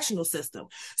the correctional system.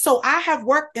 So I have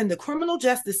worked in the criminal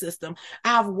justice system,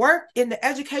 I've worked in the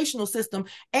educational system,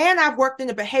 and I've worked in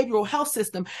the behavioral health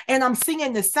system. And I'm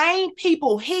seeing the same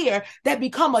people here that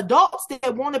become adults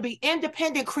that want to be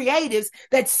independent creatives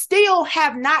that still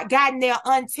have not gotten their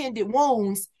untended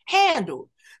wounds handled.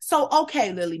 So,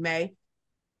 okay, Lillie Mae,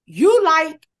 you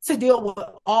like to deal with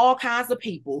all kinds of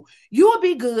people. You'll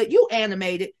be good. You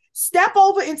animated. Step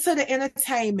over into the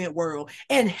entertainment world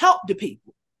and help the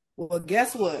people. Well,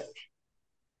 guess what?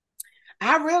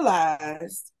 I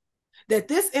realized that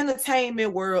this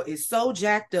entertainment world is so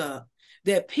jacked up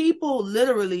that people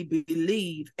literally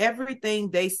believe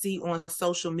everything they see on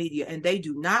social media, and they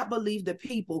do not believe the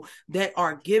people that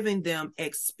are giving them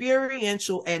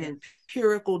experiential and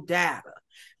empirical data.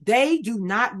 They do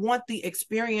not want the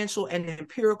experiential and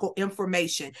empirical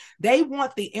information. They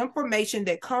want the information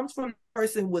that comes from a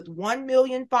person with 1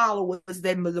 million followers,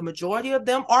 that the majority of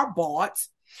them are bots,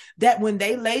 that when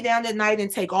they lay down at night and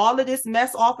take all of this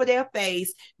mess off of their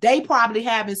face, they probably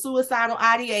having suicidal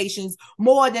ideations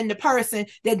more than the person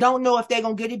that don't know if they're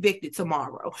going to get evicted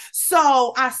tomorrow.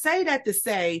 So I say that to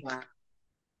say,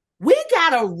 we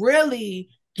got to really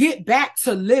get back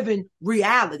to living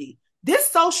reality.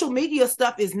 This social media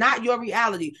stuff is not your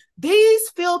reality. These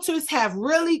filters have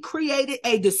really created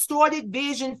a distorted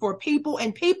vision for people,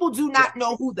 and people do not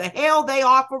know who the hell they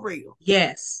are for real.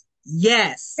 Yes.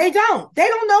 Yes. They don't. They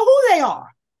don't know who they are.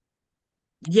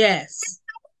 Yes.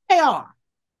 They are.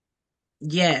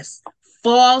 Yes.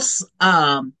 False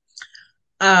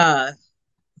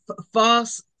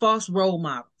false role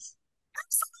models.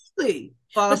 Absolutely.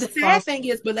 But the sad thing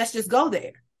is, but let's just go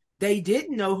there. They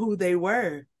didn't know who they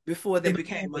were before they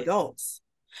became adults.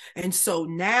 And so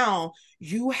now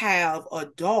you have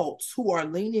adults who are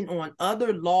leaning on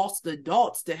other lost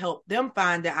adults to help them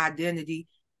find their identity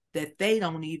that they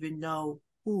don't even know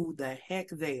who the heck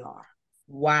they are.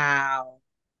 Wow.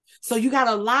 So you got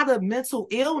a lot of mental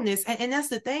illness. And that's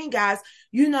the thing, guys.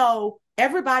 You know,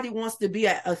 everybody wants to be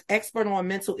an expert on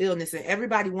mental illness, and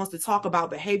everybody wants to talk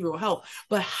about behavioral health.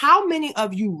 But how many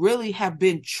of you really have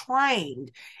been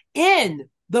trained in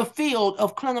the field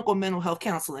of clinical mental health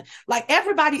counseling? Like,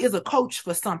 everybody is a coach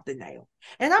for something now.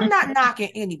 And I'm not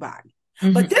knocking anybody.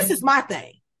 But this is my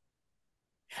thing.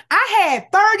 I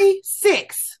had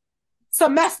 36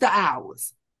 semester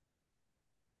hours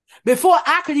before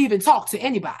I could even talk to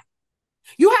anybody.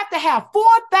 You have to have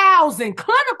 4,000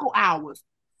 clinical hours,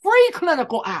 free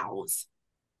clinical hours,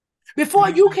 before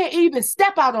you can even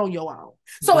step out on your own.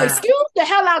 So excuse the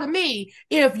hell out of me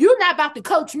if you're not about to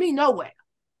coach me nowhere.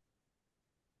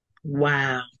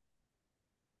 Wow.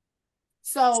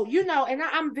 So, and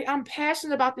I'm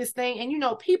passionate about this thing,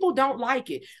 and people don't like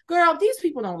it. Girl, these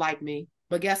people don't like me.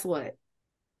 But guess what?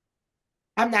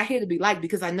 I'm not here to be liked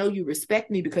because I know you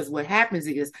respect me, because what happens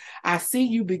is I see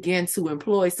you begin to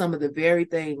employ some of the very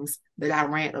things that I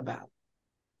rant about.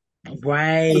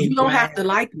 Right. So you don't have to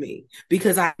like me,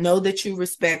 because I know that you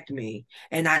respect me,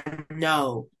 and I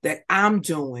know that I'm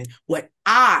doing what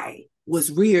I was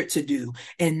reared to do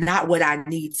and not what I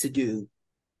need to do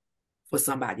for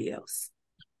somebody else.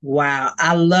 Wow.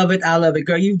 I love it. I love it.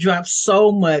 Girl, you dropped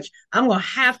so much. I'm going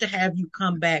to have you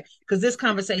come back, because this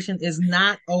conversation is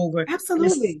not over.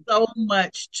 Absolutely. There's so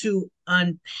much to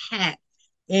unpack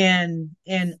in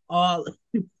all,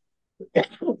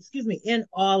 excuse me, in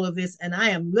all of this. And I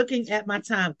am looking at my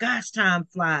time. Gosh, time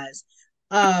flies.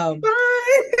 I'll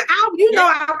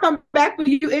come back with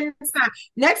you anytime.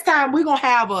 Next time we're gonna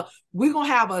have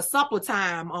a supper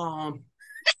time.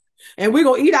 And we're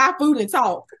gonna eat our food and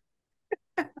talk.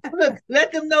 Look,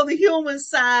 let them know the human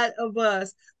side of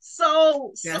us.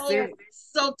 So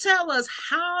tell us,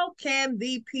 how can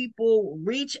the people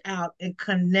reach out and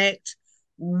connect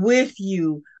with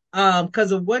you?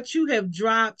 Because of what you have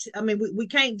dropped. I mean, we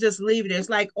can't just leave it. It's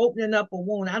like opening up a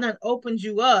wound. I done opened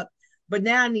you up, but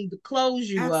now I need to close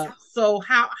you up. So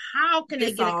how can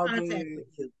they get in contact with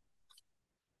you?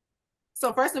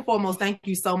 So first and foremost, thank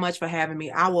you so much for having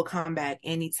me. I will come back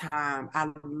anytime.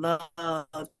 I love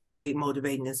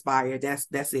motivating, inspire.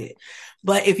 That's it.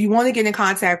 But if you want to get in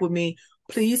contact with me,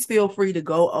 please feel free to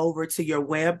go over to your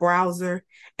web browser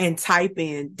and type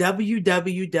in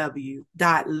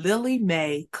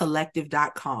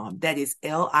www.lilliemaycollective.com. That is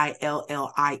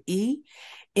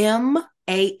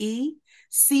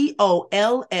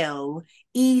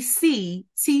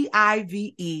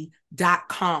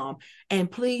LILLIEMAECOLLECTIVE.com.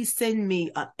 And please send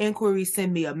me an inquiry,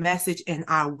 send me a message, and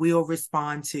I will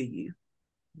respond to you.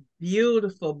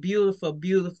 Beautiful, beautiful,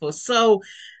 beautiful. So,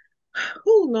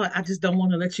 Lord, I just don't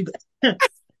want to let you go.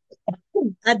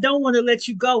 I don't want to let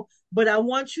you go, but I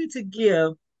want you to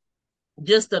give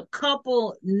just a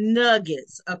couple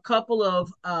nuggets, a couple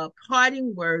of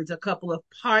parting words, a couple of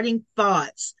parting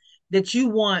thoughts that you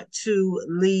want to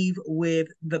leave with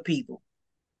the people.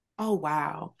 Oh,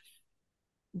 wow.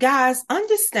 Guys,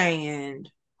 understand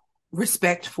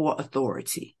respect for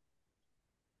authority.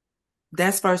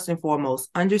 That's first and foremost.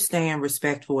 Understand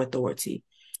respect for authority.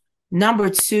 Number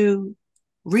 2,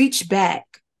 reach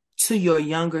back to your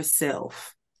younger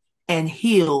self and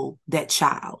heal that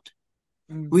child.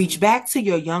 Mm-hmm. Reach back to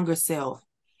your younger self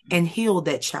and heal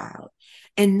that child.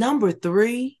 And number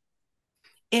 3,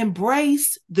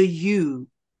 embrace the you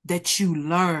that you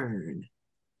learn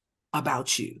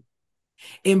about you.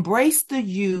 Embrace the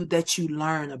you that you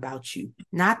learn about you,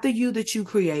 not the you that you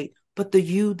create, but the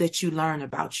you that you learn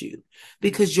about you,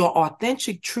 because your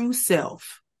authentic true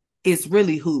self is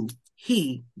really who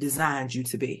he designed you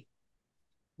to be.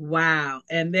 Wow.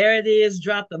 And there it is.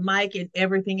 Drop the mic and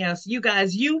everything else. You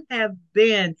guys, you have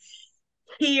been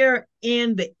here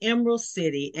in the Emerald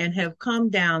City and have come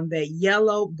down that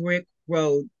yellow brick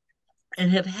road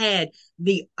and have had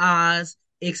the Oz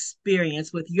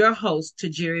experience with your host,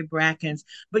 Tajiri Brackens.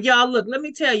 But y'all, look, let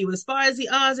me tell you, as far as the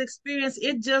Oz experience,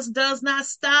 it just does not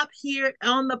stop here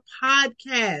on the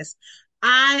podcast.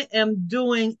 I am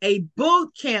doing a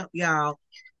boot camp, y'all.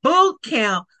 Boot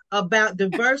camp about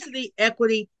diversity,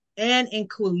 equity, and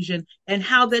inclusion, and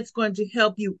how that's going to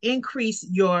help you increase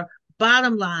your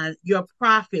bottom line, your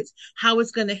profits, how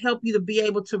it's going to help you to be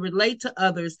able to relate to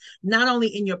others, not only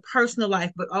in your personal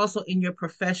life, but also in your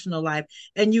professional life.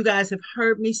 And you guys have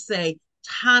heard me say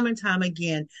time and time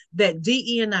again that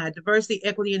DE&I, diversity,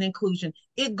 equity, and inclusion,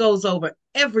 it goes over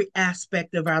every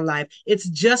aspect of our life. It's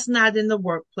just not in the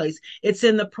workplace. It's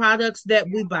in the products that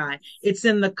we buy. It's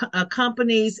in the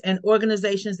companies and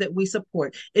organizations that we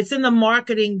support. It's in the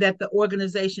marketing that the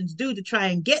organizations do to try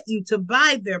and get you to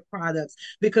buy their products,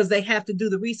 because they have to do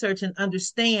the research and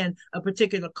understand a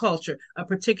particular culture, a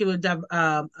particular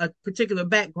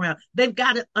background. They've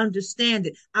got to understand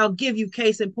it. I'll give you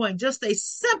case in point, just a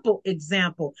simple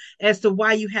example as to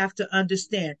why you have to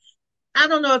understand. I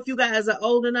don't know if you guys are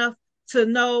old enough to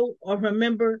know or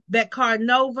remember that car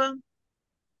Nova.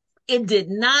 It did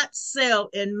not sell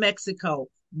in Mexico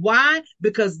Why?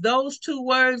 Because those two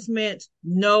words meant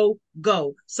no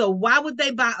go. So why would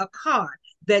they buy a car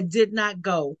that did not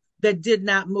go, that did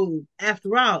not move?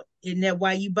 After all, isn't that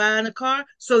why you buying a car?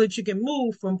 So that you can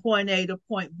move from point A to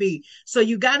point B. So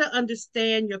you got to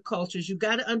understand your cultures. You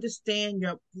got to understand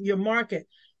your market.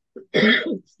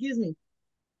 Excuse me.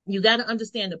 You got to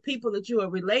understand the people that you are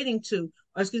relating to,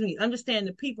 or excuse me, understand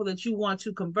the people that you want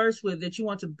to converse with, that you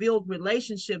want to build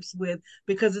relationships with,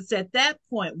 because it's at that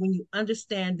point when you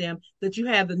understand them that you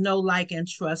have the know, like, and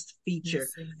trust feature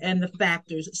and the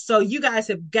factors. So you guys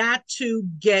have got to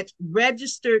get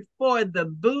registered for the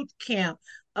boot camp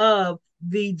of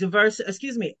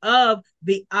of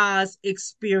the Oz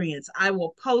experience. I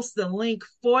will post the link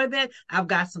for that. I've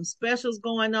got some specials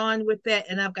going on with that,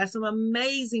 and I've got some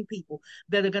amazing people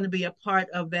that are going to be a part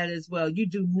of that as well. You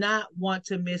do not want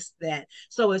to miss that.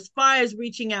 So as far as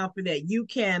reaching out for that, you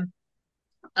can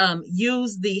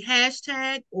use the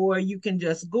hashtag, or you can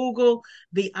just Google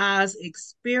the Oz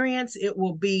Experience. It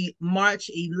will be March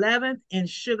 11th in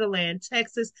Sugar Land,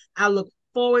 Texas. I look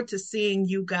forward to seeing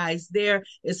you guys there.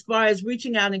 As far as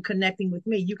reaching out and connecting with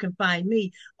me, you can find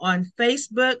me on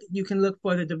Facebook. You can look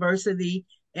for the Diversity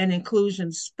and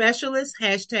Inclusion Specialist,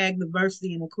 hashtag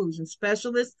Diversity and Inclusion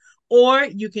Specialist, or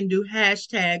you can do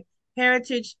hashtag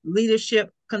Heritage Leadership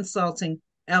Consulting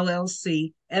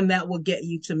LLC, and that will get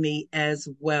you to me as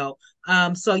well.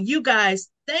 So you guys,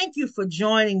 thank you for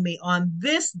joining me on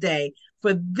this day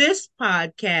for this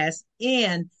podcast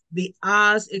in the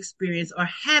Oz experience, or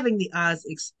having the Oz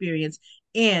experience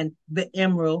in the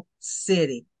Emerald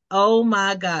City. Oh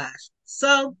my gosh.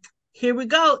 So here we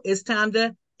go. It's time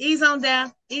to ease on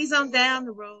down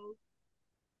the road.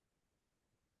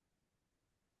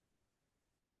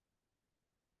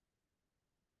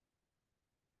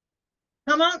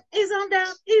 Come on, ease on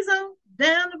down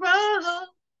the road.